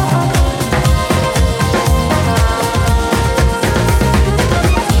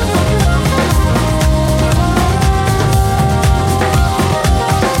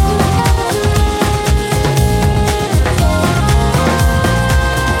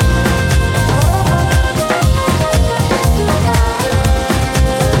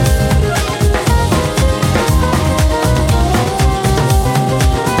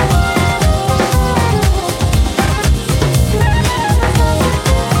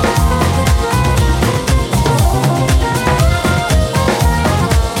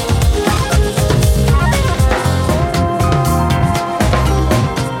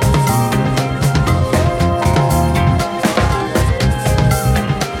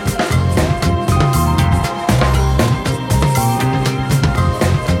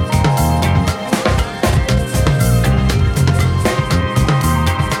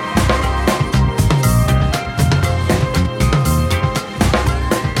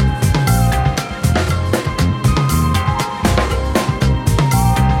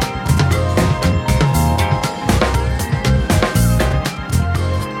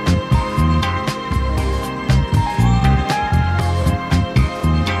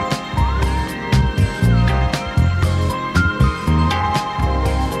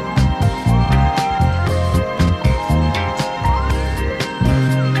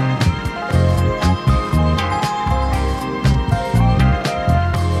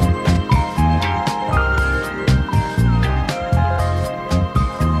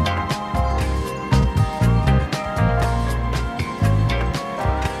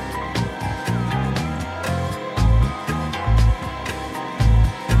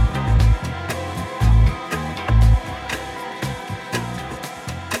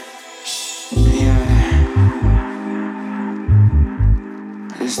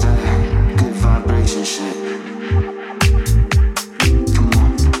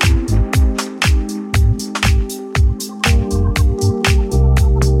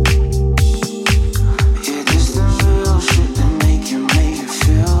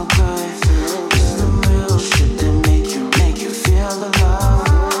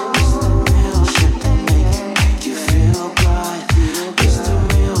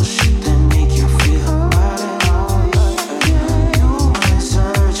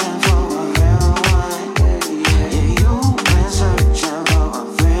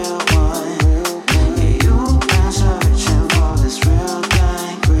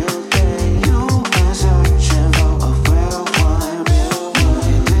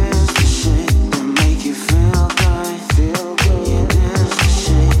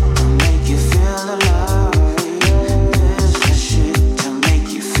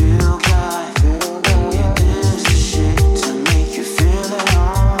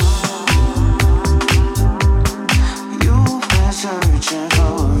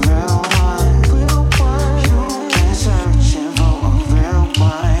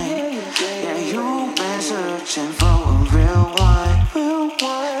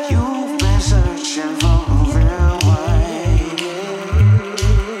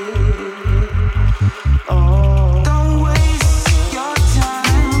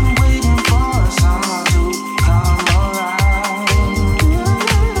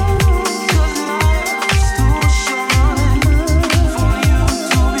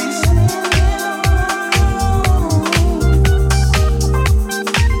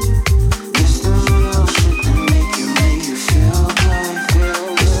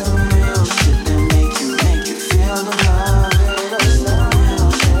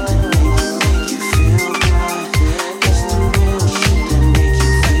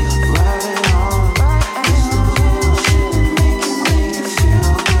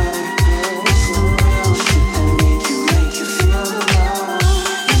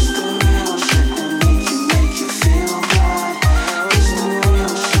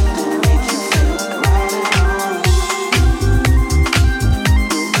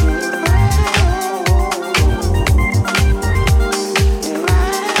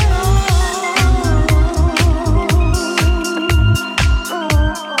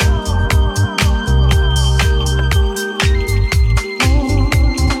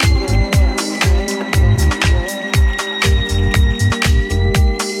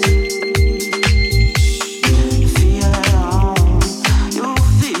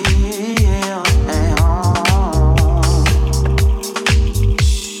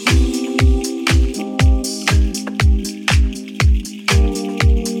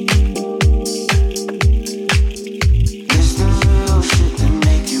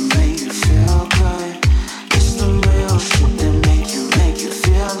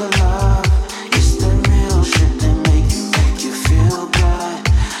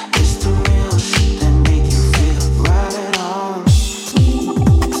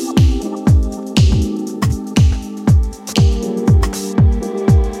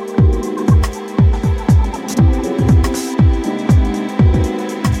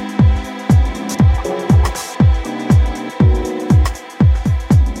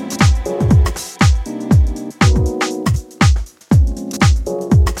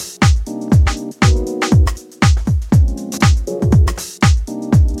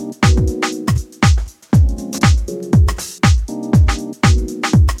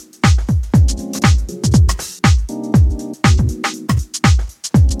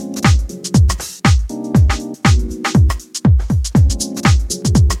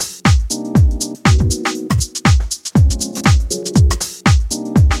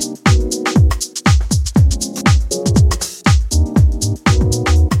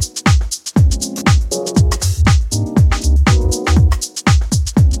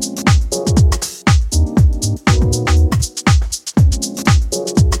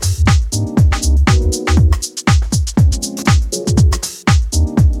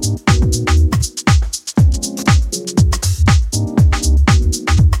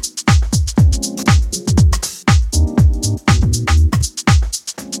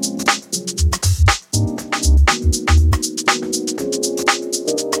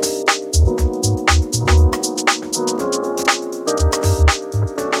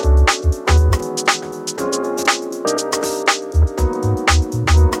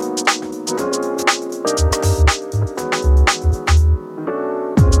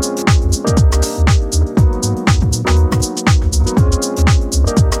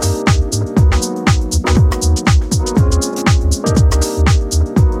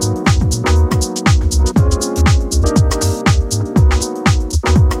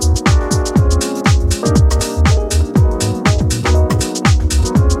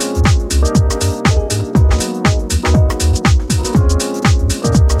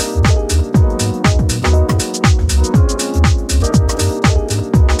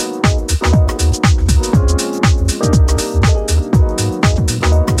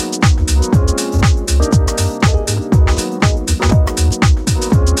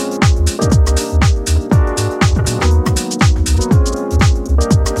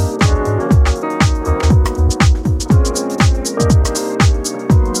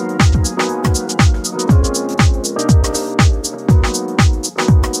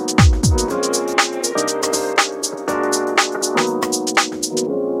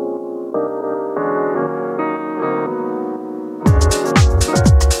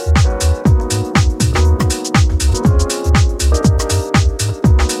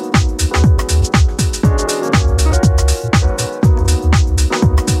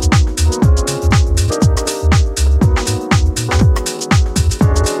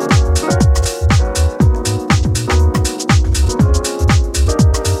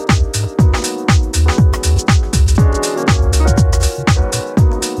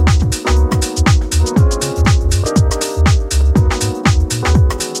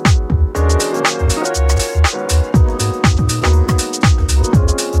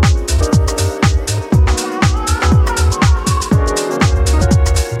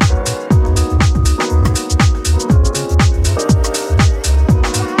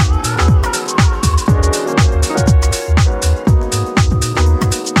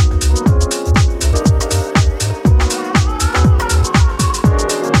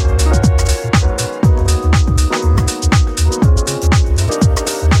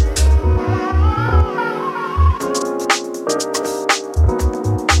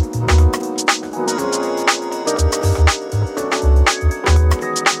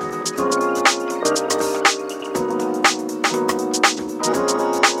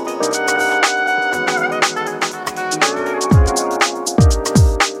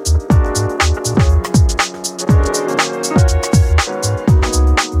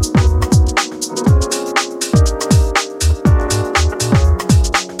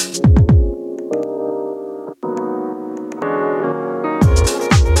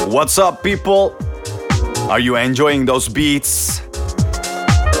 What's up, people? Are you enjoying those beats?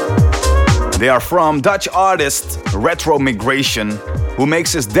 They are from Dutch artist Retro Migration, who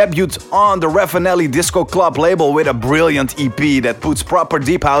makes his debut on the Raffinelli Disco Club label with a brilliant EP that puts proper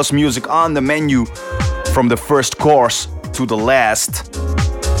deep house music on the menu from the first course to the last.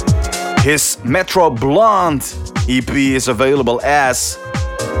 His Metro Blonde EP is available as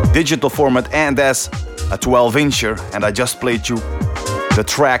digital format and as a 12-incher, and I just played you the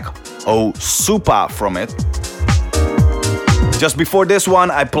track O Supa from it. Just before this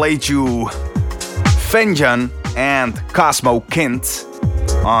one, I played you Fenjan and Cosmo Kint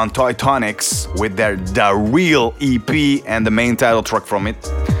on Toy Tonics with their The Real EP and the main title track from it.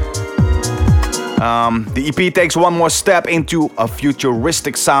 The EP takes one more step into a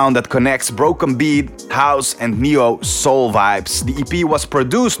futuristic sound that connects broken beat, house and neo soul vibes. The EP was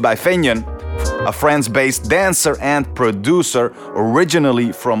produced by Fenjan, a France-based dancer and producer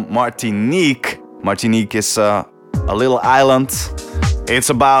originally from Martinique. Martinique is a little island.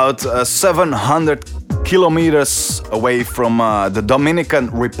 It's about 700 kilometers away from the Dominican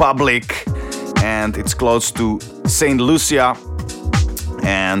Republic, and it's close to Saint Lucia.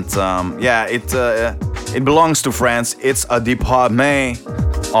 And it belongs to France. It's a département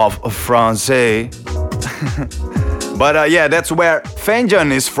of Francais. But that's where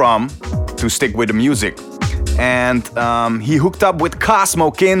Fenjan is from, to stick with the music. And he hooked up with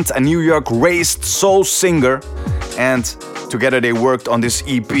Cosmo Kint, a New York-raised soul singer, and together they worked on this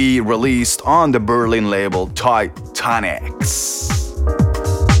EP released on the Berlin label Toy Tonics.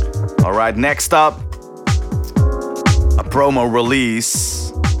 Alright, next up, a promo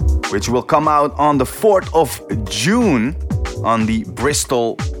release, which will come out on the 4th of June on the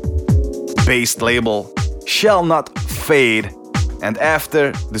Bristol-based label Shall Not Fade. And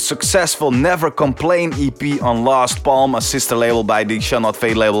after the successful Never Complain EP on Lost Palm, a sister label by the Shall Not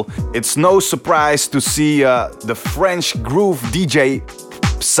Fade label, it's no surprise to see the French groove DJ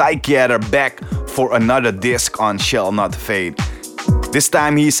Psychiater back for another disc on Shall Not Fade. This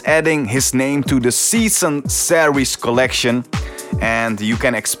time he's adding his name to the Season Series collection, and you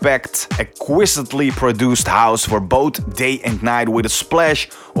can expect exquisitely produced house for both day and night with a splash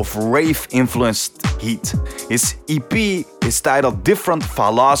of rave-influenced heat. His EP is titled Different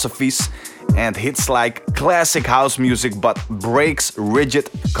Philosophies and hits like classic house music but breaks rigid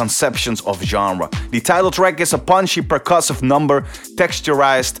conceptions of genre. The title track is a punchy percussive number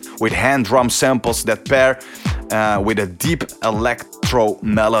texturized with hand drum samples that pair with a deep electro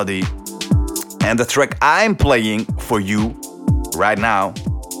melody. And the track I'm playing for you right now,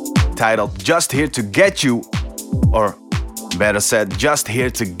 titled Just Here to Get You, or better said, Just Here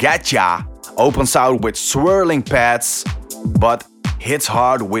to Get Ya, opens out with swirling pads, but hits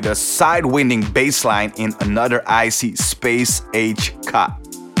hard with a side-winding bass line in another icy space age cut.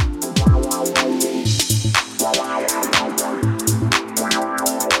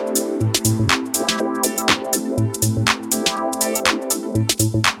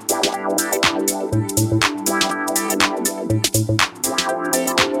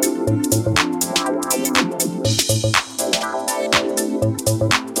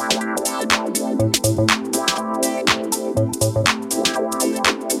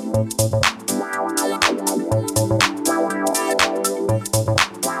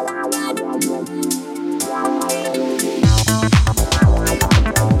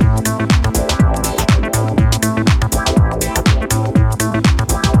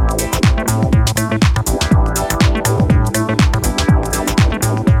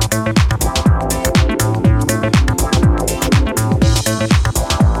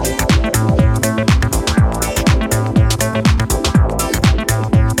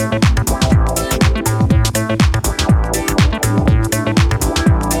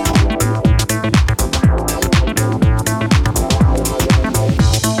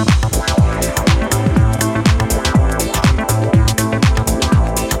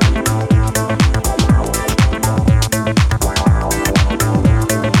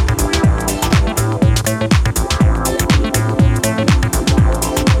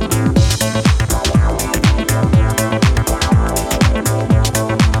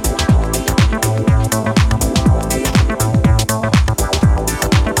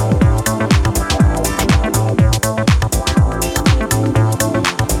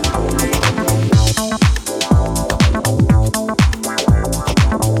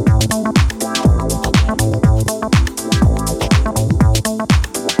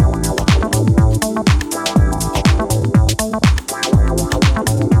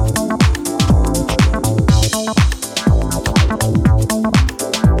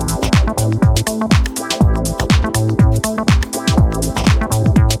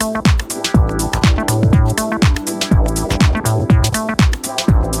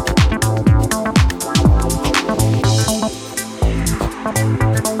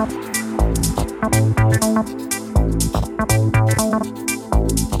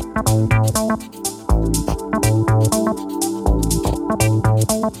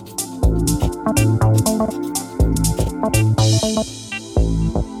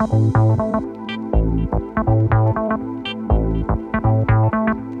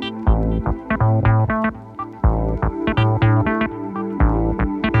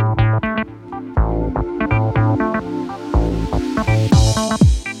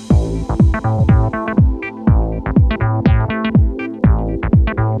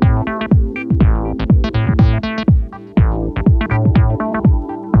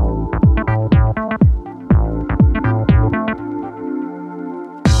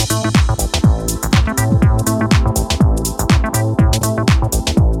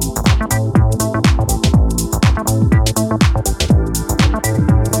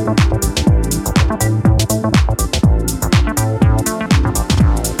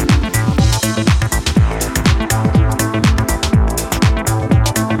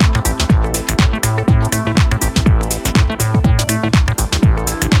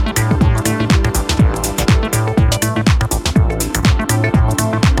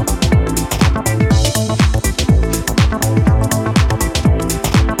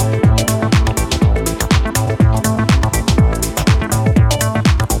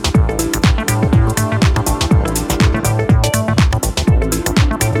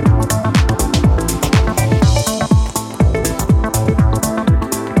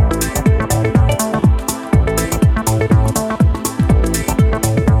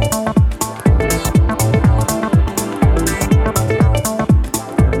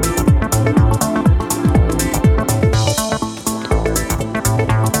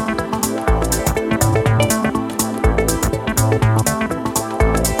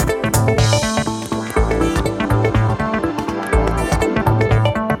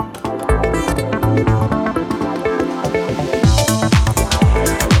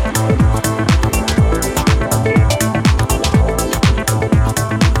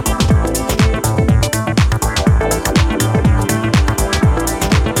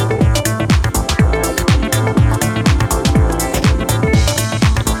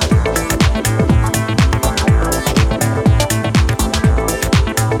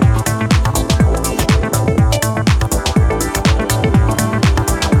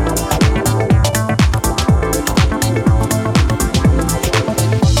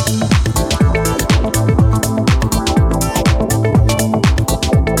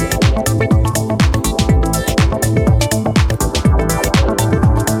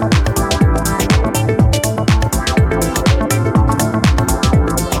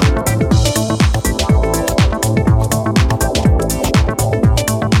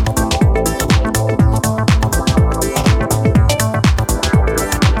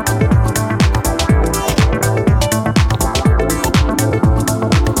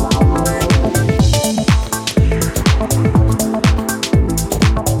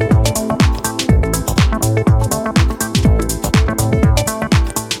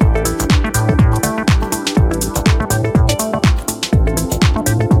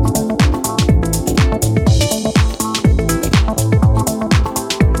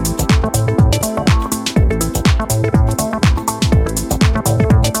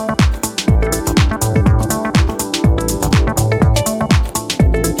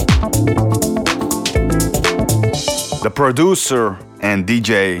 producer and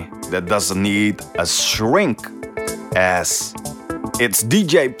DJ that doesn't need a shrink ass. It's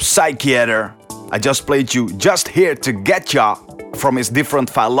DJ Psychiater. I just played you Just Here to Get Ya from his Different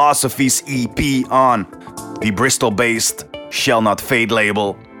Philosophies EP on the Bristol-based Shall Not Fade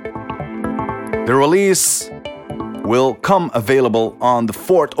label. The release will come available on the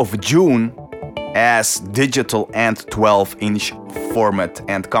 4th of June as digital and 12-inch format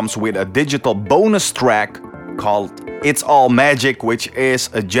and comes with a digital bonus track called It's All Magic, which is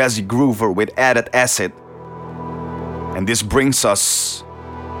a jazzy groover with added acid. And this brings us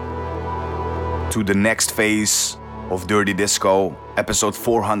to the next phase of Dirty Disco, episode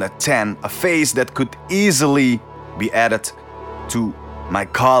 410, a phase that could easily be added to my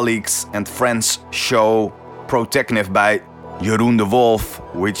colleagues and friends show Protechnive by Jeroen de Wolf,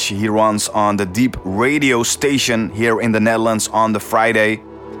 which he runs on the Deep radio station here in the Netherlands on the Friday.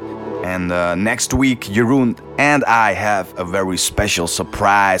 And next week, Jeroen and I have a very special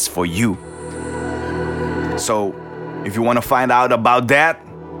surprise for you. So, if you want to find out about that,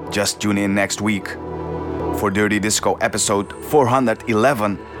 just tune in next week for Dirty Disco episode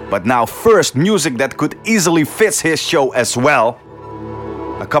 411. But now first, music that could easily fit his show as well.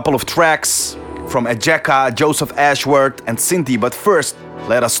 A couple of tracks from EJECA, Joseph Ashworth and CINTHIE. But first,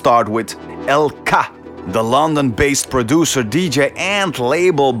 let us start with ELKKA, the London-based producer, DJ and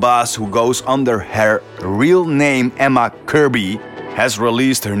label boss who goes under her real name Emma Kirby. has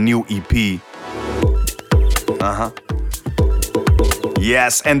released her new EP.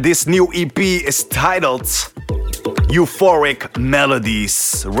 Yes, and this new EP is titled Euphoric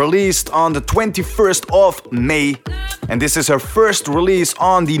Melodies, released on the 21st of May. And this is her first release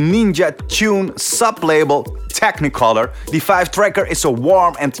on the Ninja Tune sub-label Technicolor. The 5-tracker is a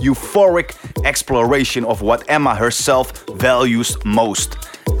warm and euphoric exploration of what Emma herself values most: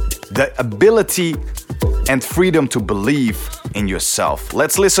 the ability and freedom to believe in yourself.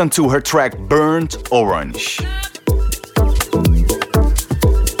 Let's listen to her track Burnt Orange.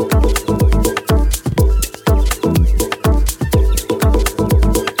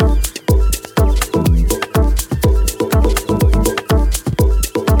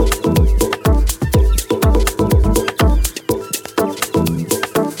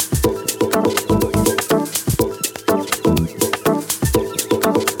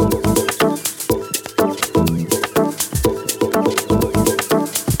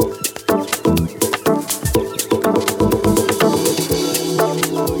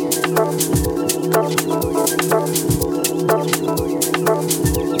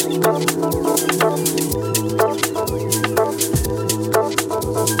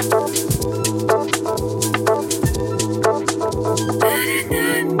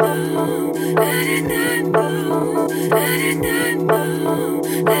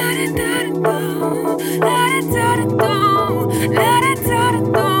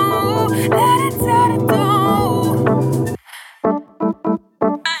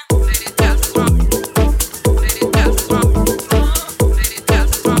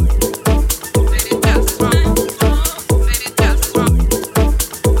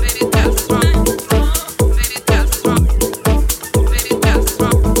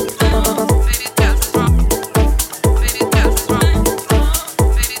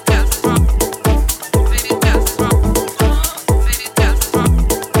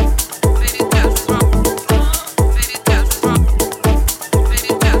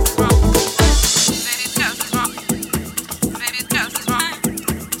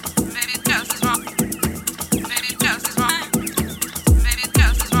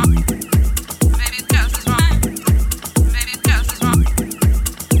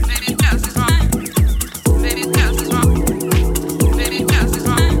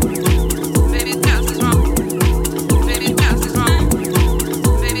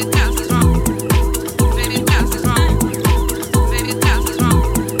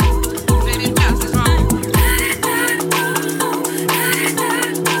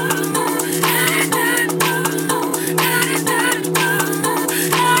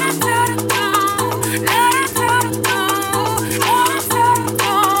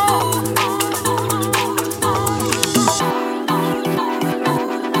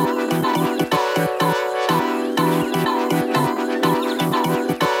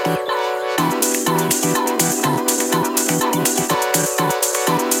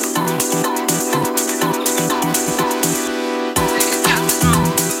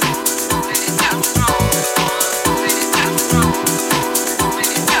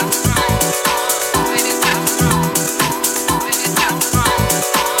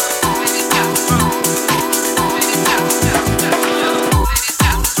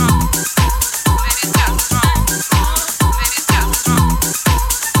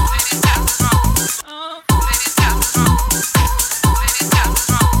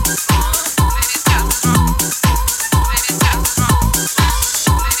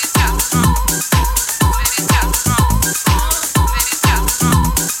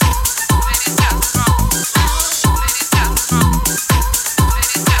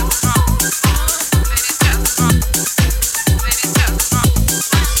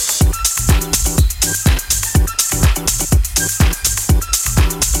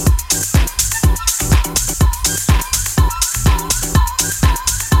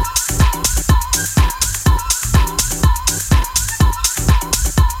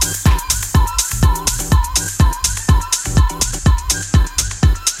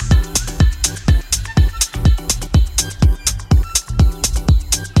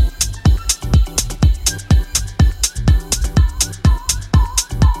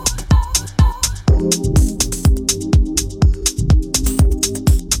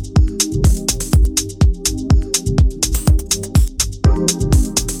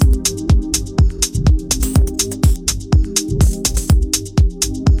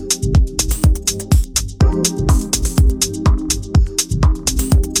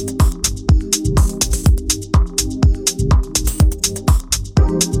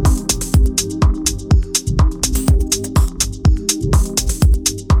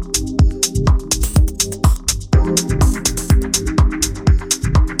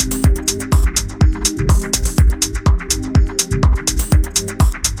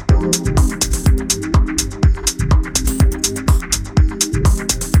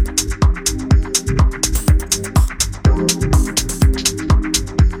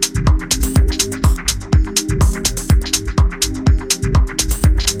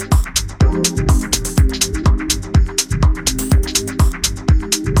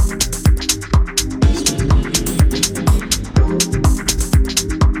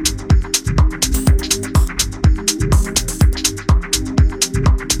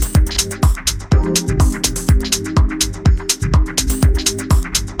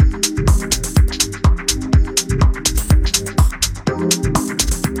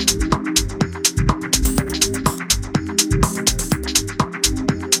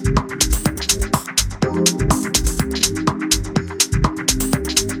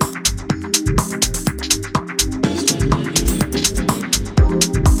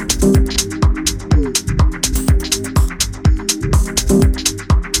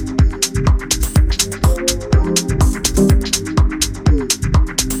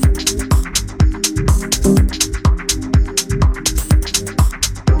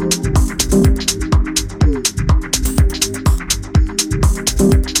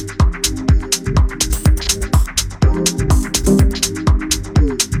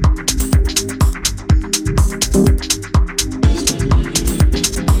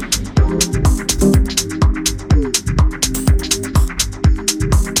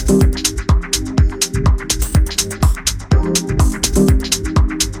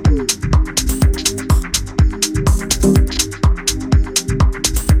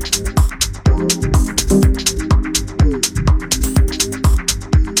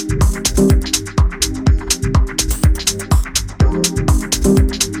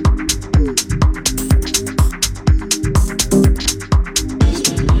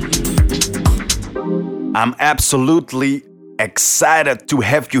 I'm absolutely excited to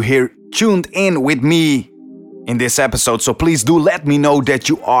have you here tuned in with me in this episode. So please do let me know that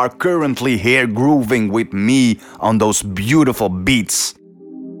you are currently here grooving with me on those beautiful beats.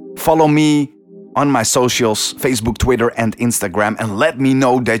 Follow me on my socials, Facebook, Twitter, and Instagram, and let me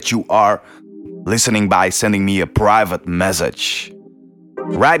know that you are listening by sending me a private message.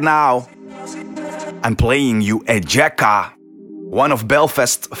 Right now, I'm playing you EJECA, one of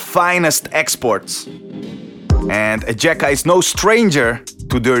Belfast's finest exports. And EJECA is no stranger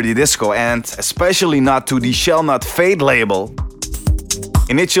to dirty disco, and especially not to the Shall Not Fade label.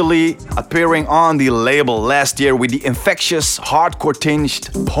 Initially appearing on the label last year with the infectious,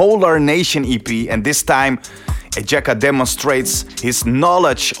 hardcore-tinged Polar Nation EP, and this time EJECA demonstrates his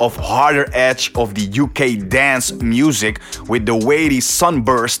knowledge of harder edge of the UK dance music with the weighty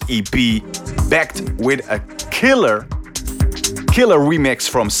Sunburst EP, backed with a killer remix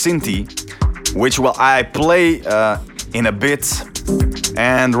from CINTHIE, which will I play in a bit.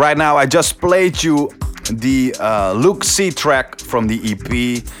 And right now I just played you the Look See track from the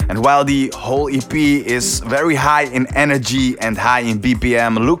EP, and while the whole EP is very high in energy and high in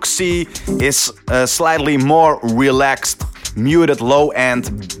BPM, Look See is slightly more relaxed, muted low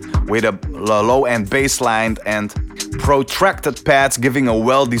end with a low end bass line and protracted pads, giving a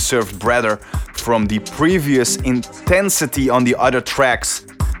well-deserved breather from the previous intensity on the other tracks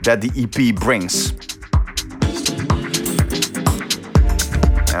that the EP brings.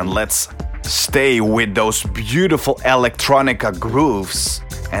 And let's stay with those beautiful electronica grooves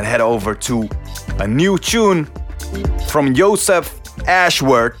and head over to a new tune from Joseph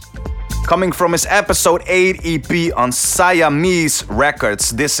Ashworth, coming from his episode 8 EP on Siamese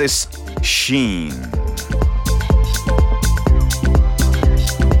Records. This is Sheen.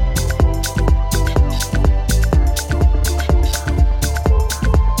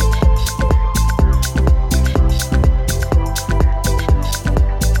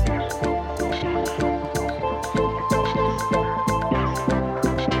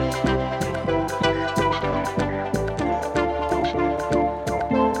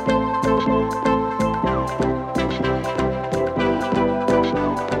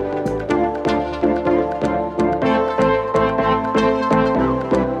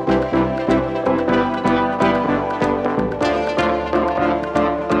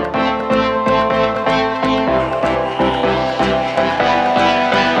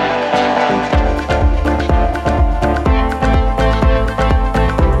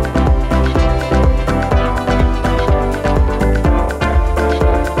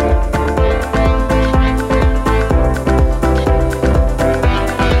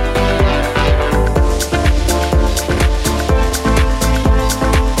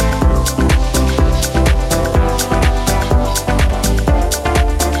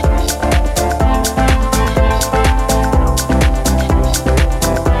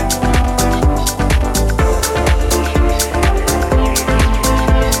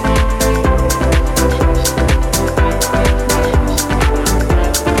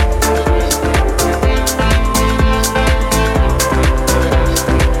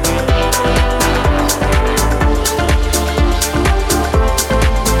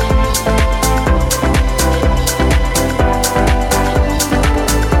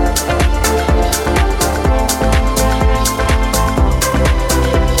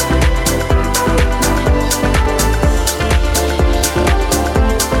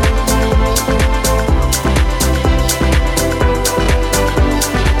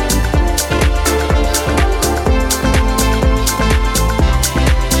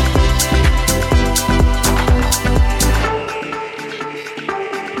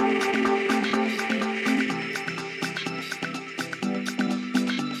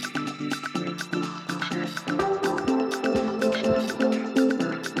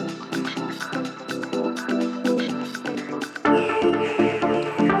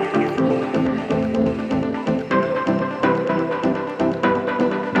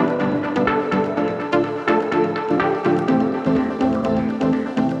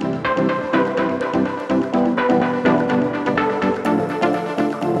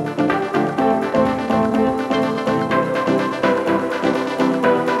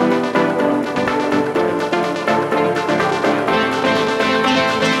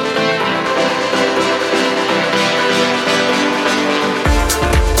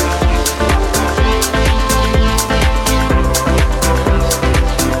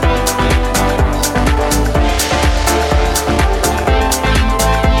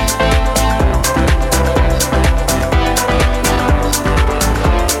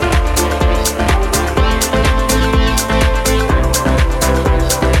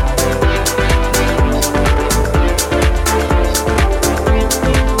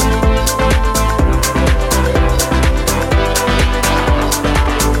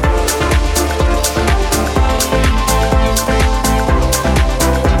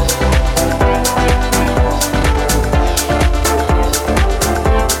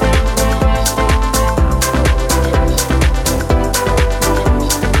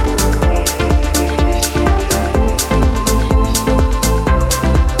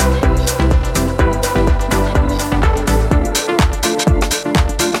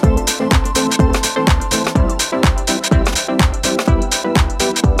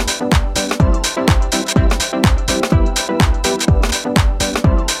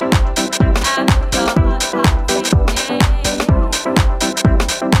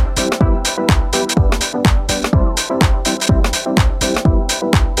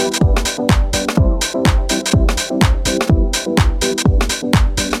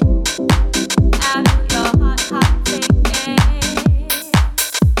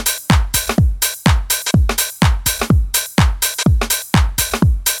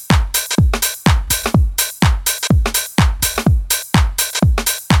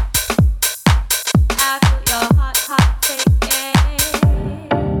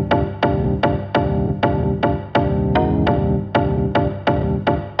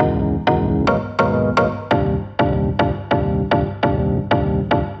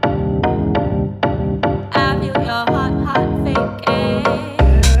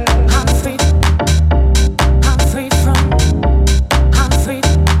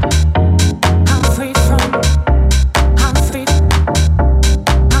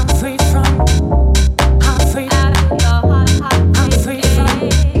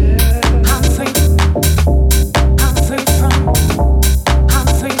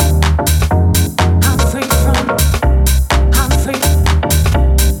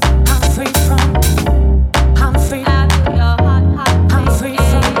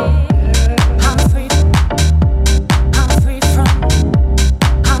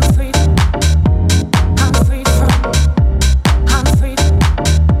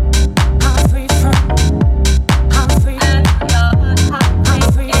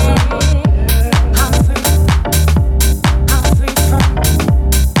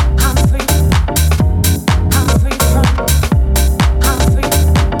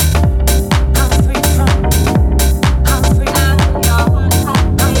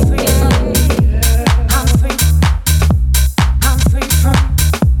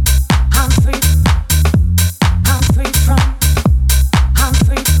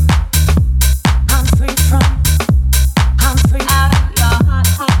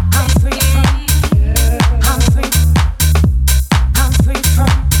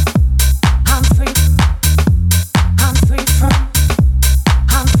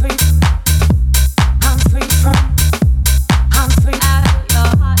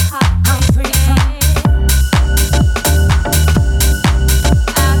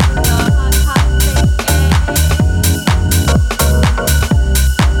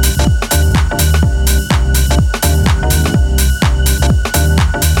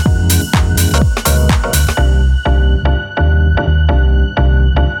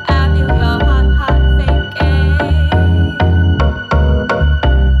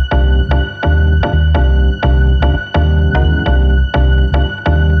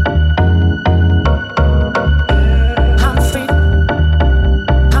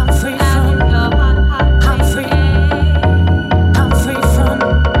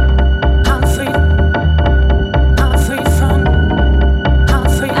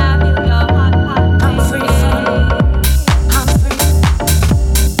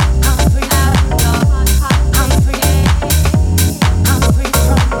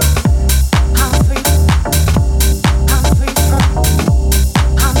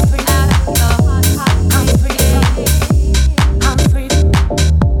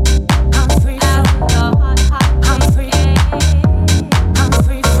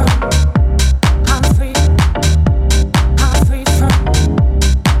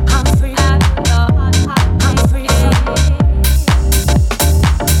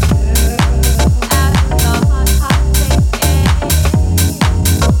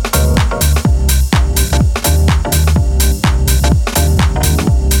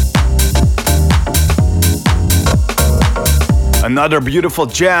 Another beautiful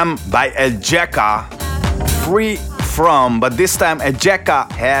gem by EJECA, Free From, but this time EJECA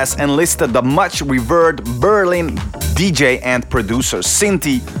has enlisted the much revered Berlin DJ and producer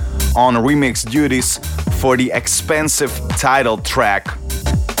CINTHIE on remix duties for the expensive title track.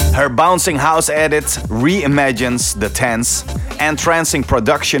 Her bouncing house edit reimagines the tense, entrancing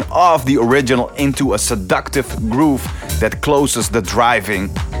production of the original into a seductive groove that closes the driving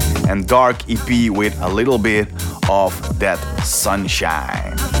and dark EP with a little bit of that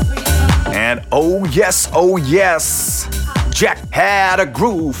sunshine. And oh yes, Jack had a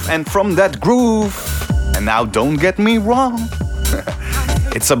groove, and from that groove, and now don't get me wrong,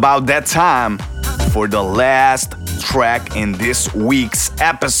 it's about that time for the last track in this week's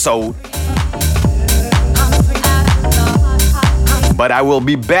episode. But I will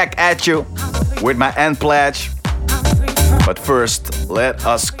be back at you with my end pledge. But first, let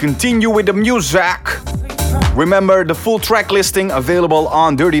us continue with the music. Remember the full track listing available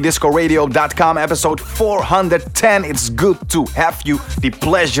on dirtydiscoradio.com, episode 410. It's good to have you. The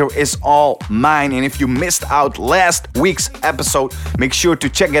pleasure is all mine. And if you missed out last week's episode, make sure to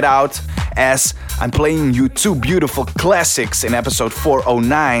check it out, as I'm playing you two beautiful classics in episode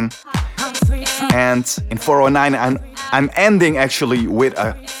 409. And in 409, I'm ending actually with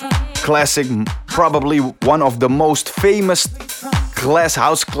a classic, probably one of the most famous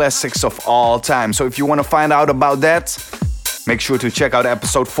house classics of all time. So if you want to find out about that, make sure to check out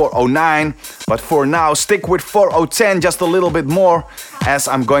episode 409. But for now, stick with 4010 just a little bit more, as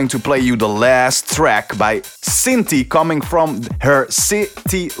I'm going to play you the last track by CINTHIE, coming from her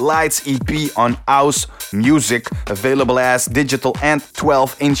City Lights EP on House Music, available as digital and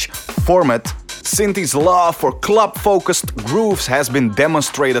 12-inch format. CINTHIE's love for club-focused grooves has been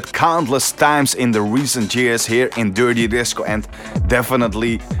demonstrated countless times in the recent years here in Dirty Disco and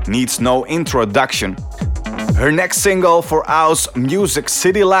definitely needs no introduction. Her next single for House Music,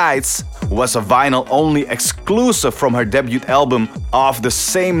 City Lights, was a vinyl-only exclusive from her debut album of the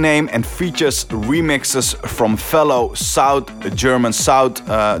same name and features remixes from fellow South German, South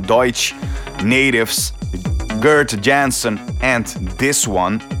Deutsch natives Gert Jansen and this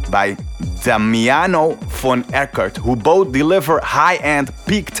one by Damiano von Eckert, who both deliver high-end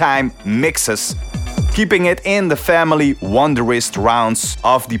peak-time mixes, keeping it in the family Wonderist rounds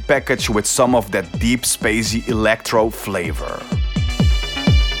of the package with some of that deep spacey electro flavor.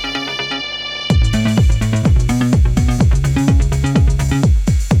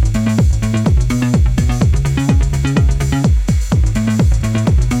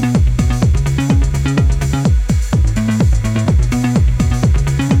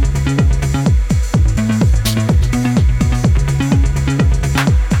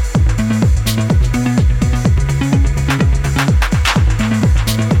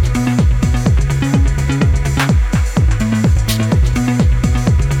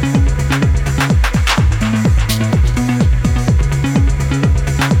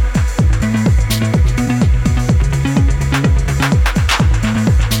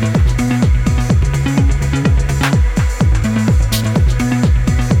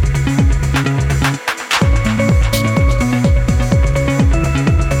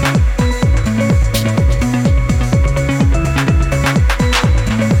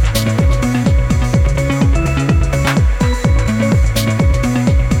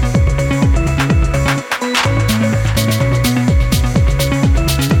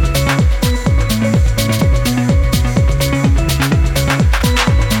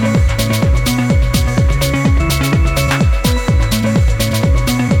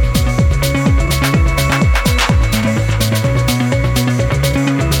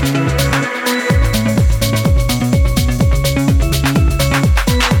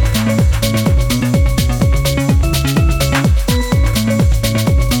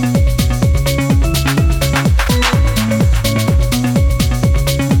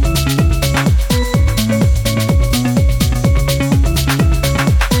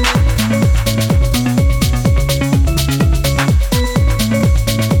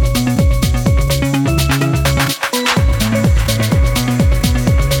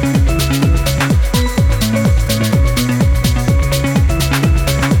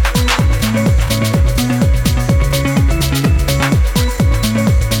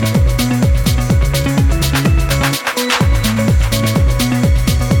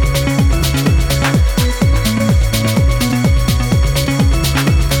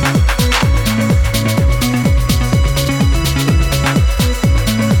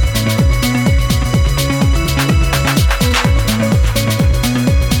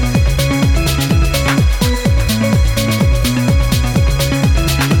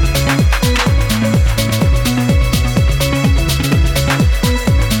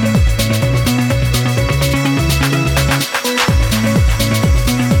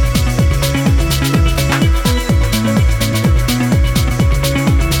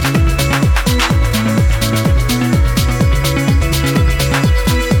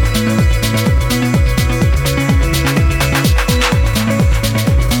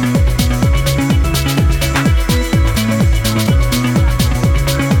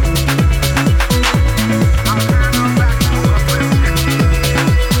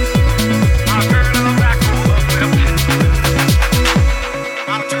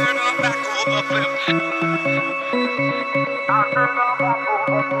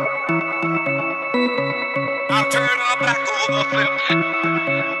 I'll turn her back over flip.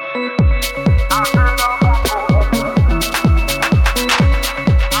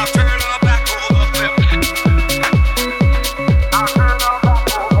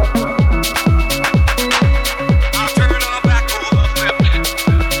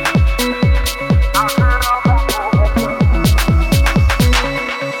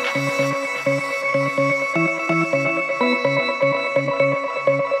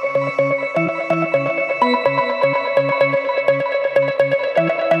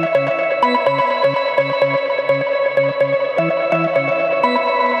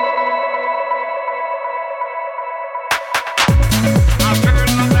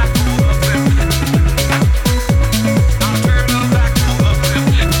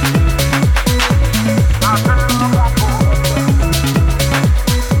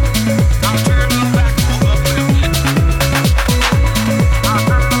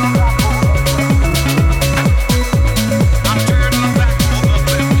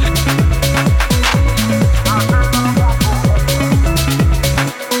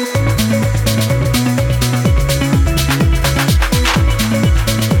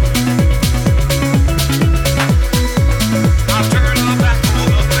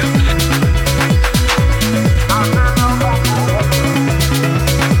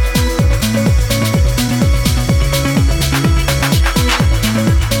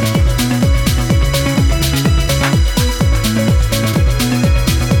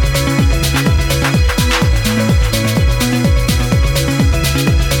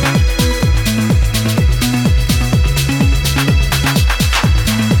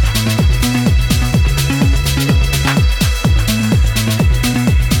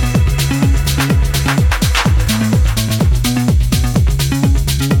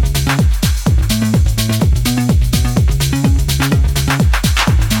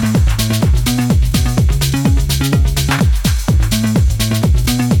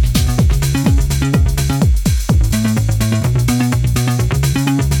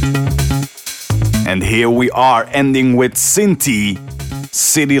 And here we are ending with CINTHIE,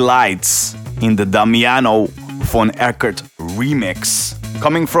 City Lights, in the Damiano von Eckert remix.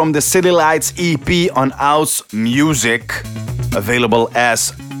 Coming from the City Lights EP on House Music, available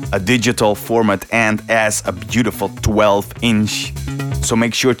as a digital format and as a beautiful 12-inch. So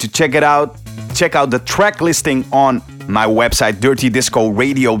make sure to check it out. Check out the track listing on my website,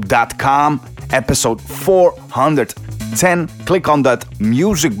 dirtydiscoradio.com, episode 410. Click on that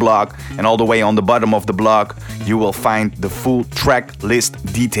music blog, and all the way on the bottom of the blog, you will find the full track list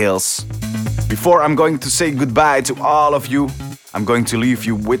details. Before I'm going to say goodbye to all of you, I'm going to leave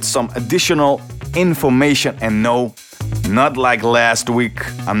you with some additional information. And no, not like last week,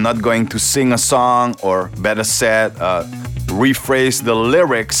 I'm not going to sing a song, or better said, rephrase the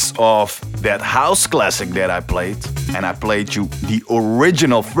lyrics of that house classic that I played. And I played you the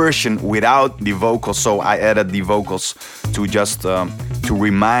original version without the vocals, so I added the vocals to just to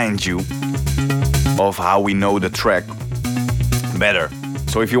remind you of how we know the track better.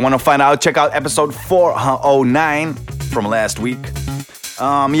 So if you want to find out, check out episode 409 from last week.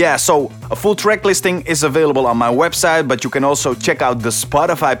 So a full track listing is available on my website, but you can also check out the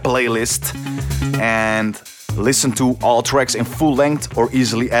Spotify playlist and listen to all tracks in full length, or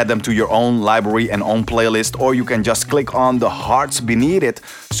easily add them to your own library and own playlist, or you can just click on the hearts beneath it,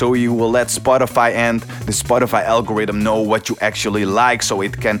 so you will let Spotify and the Spotify algorithm know what you actually like, so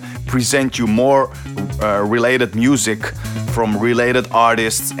it can present you more related music from related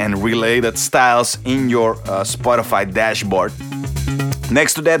artists and related styles in your Spotify dashboard.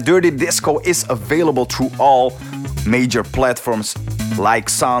 Next to that, Dirty Disco is available through all major platforms like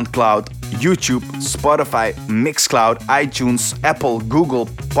SoundCloud, YouTube, Spotify, Mixcloud, iTunes, Apple, Google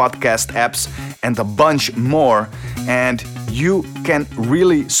podcast apps, and a bunch more. And you can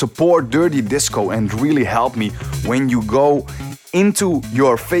really support Dirty Disco and really help me when you go into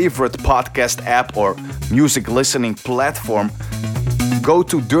your favorite podcast app or music listening platform. Go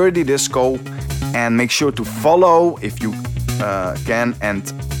to Dirty Disco and make sure to follow if you can,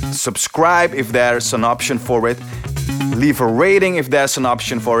 and subscribe if there's an option for it. Leave a rating if there's an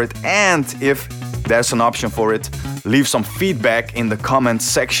option for it, and if there's an option for it, leave some feedback in the comment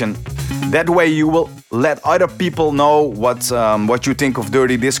section. That way you will let other people know what you think of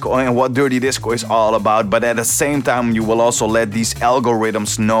Dirty Disco and what Dirty Disco is all about. But at the same time, you will also let these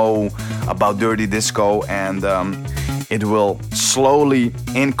algorithms know about Dirty Disco, and it will slowly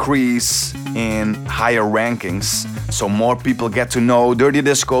increase in higher rankings, so more people get to know Dirty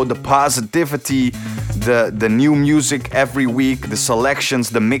Disco, the positivity, the new music every week, the selections,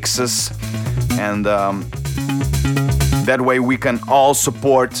 the mixes, and That way we can all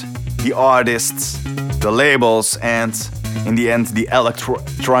support the artists, the labels, and in the end, the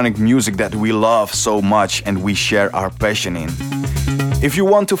electronic music that we love so much and we share our passion in. If you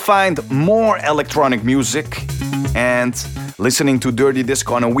want to find more electronic music and listening to Dirty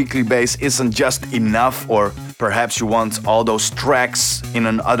Disco on a weekly basis isn't just enough, or perhaps you want all those tracks in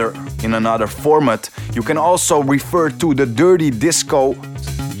another format, you can also refer to the Dirty Disco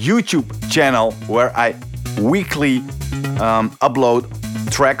YouTube channel, where I weekly upload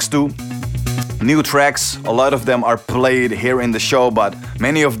tracks to. New tracks, a lot of them are played here in the show, but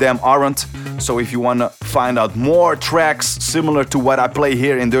many of them aren't. So if you want to find out more tracks similar to what I play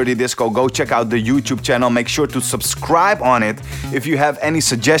here in Dirty Disco, go check out the YouTube channel. Make sure to subscribe on it. If you have any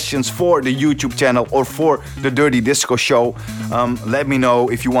suggestions for the YouTube channel or for the Dirty Disco show, let me know.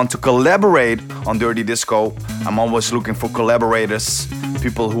 If you want to collaborate on Dirty Disco, I'm always looking for collaborators,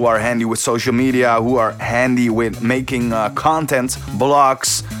 people who are handy with social media, who are handy with making content,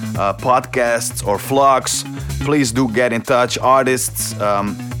 blogs, podcasts or vlogs. Please do get in touch. Artists,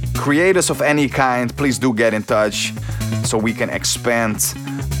 creators of any kind, please do get in touch so we can expand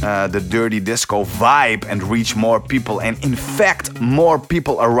the Dirty Disco vibe and reach more people and infect more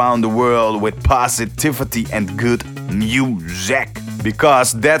people around the world with positivity and good music.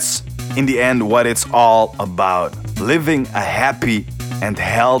 Because that's in the end what it's all about. Living a happy and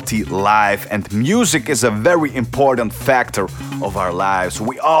healthy life, and music is a very important factor of our lives.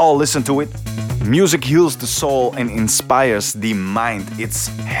 We all listen to it. Music heals the soul and inspires the mind. It's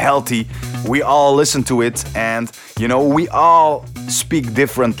healthy. We all listen to it, and we all speak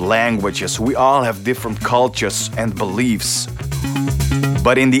different languages. We all have different cultures and beliefs.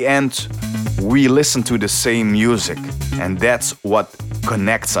 But in the end, we listen to the same music, and that's what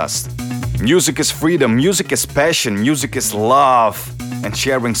connects us. Music is freedom, music is passion, music is love, and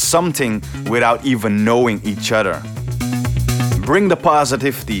sharing something without even knowing each other. Bring the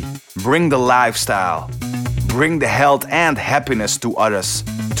positivity, bring the lifestyle, bring the health and happiness to others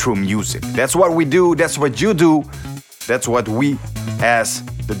through music. That's what we do, that's what you do, that's what we as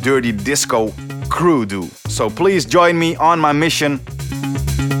the Dirty Disco crew do. So please join me on my mission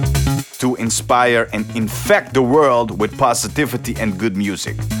to inspire and infect the world with positivity and good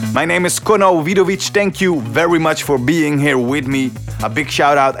music. My name is Kono Vidovic. Thank you very much for being here with me. A big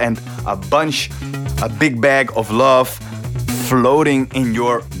shout out and a big bag of love floating in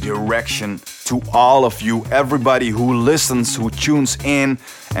your direction to all of you, everybody who listens, who tunes in,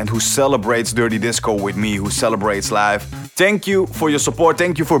 and who celebrates Dirty Disco with me, who celebrates life. Thank you for your support.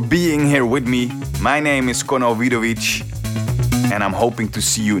 Thank you for being here with me. My name is Kono Vidovic, and I'm hoping to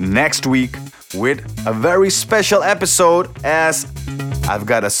see you next week with a very special episode, as I've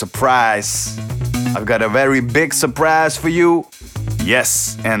got a surprise. I've got a very big surprise for you.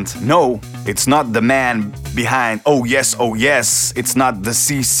 Yes, and no, it's not the man behind oh yes, it's not the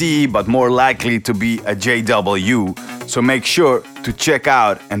CC, but more likely to be a JW. So make sure to check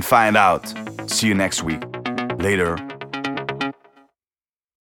out and find out. See you next week. Later.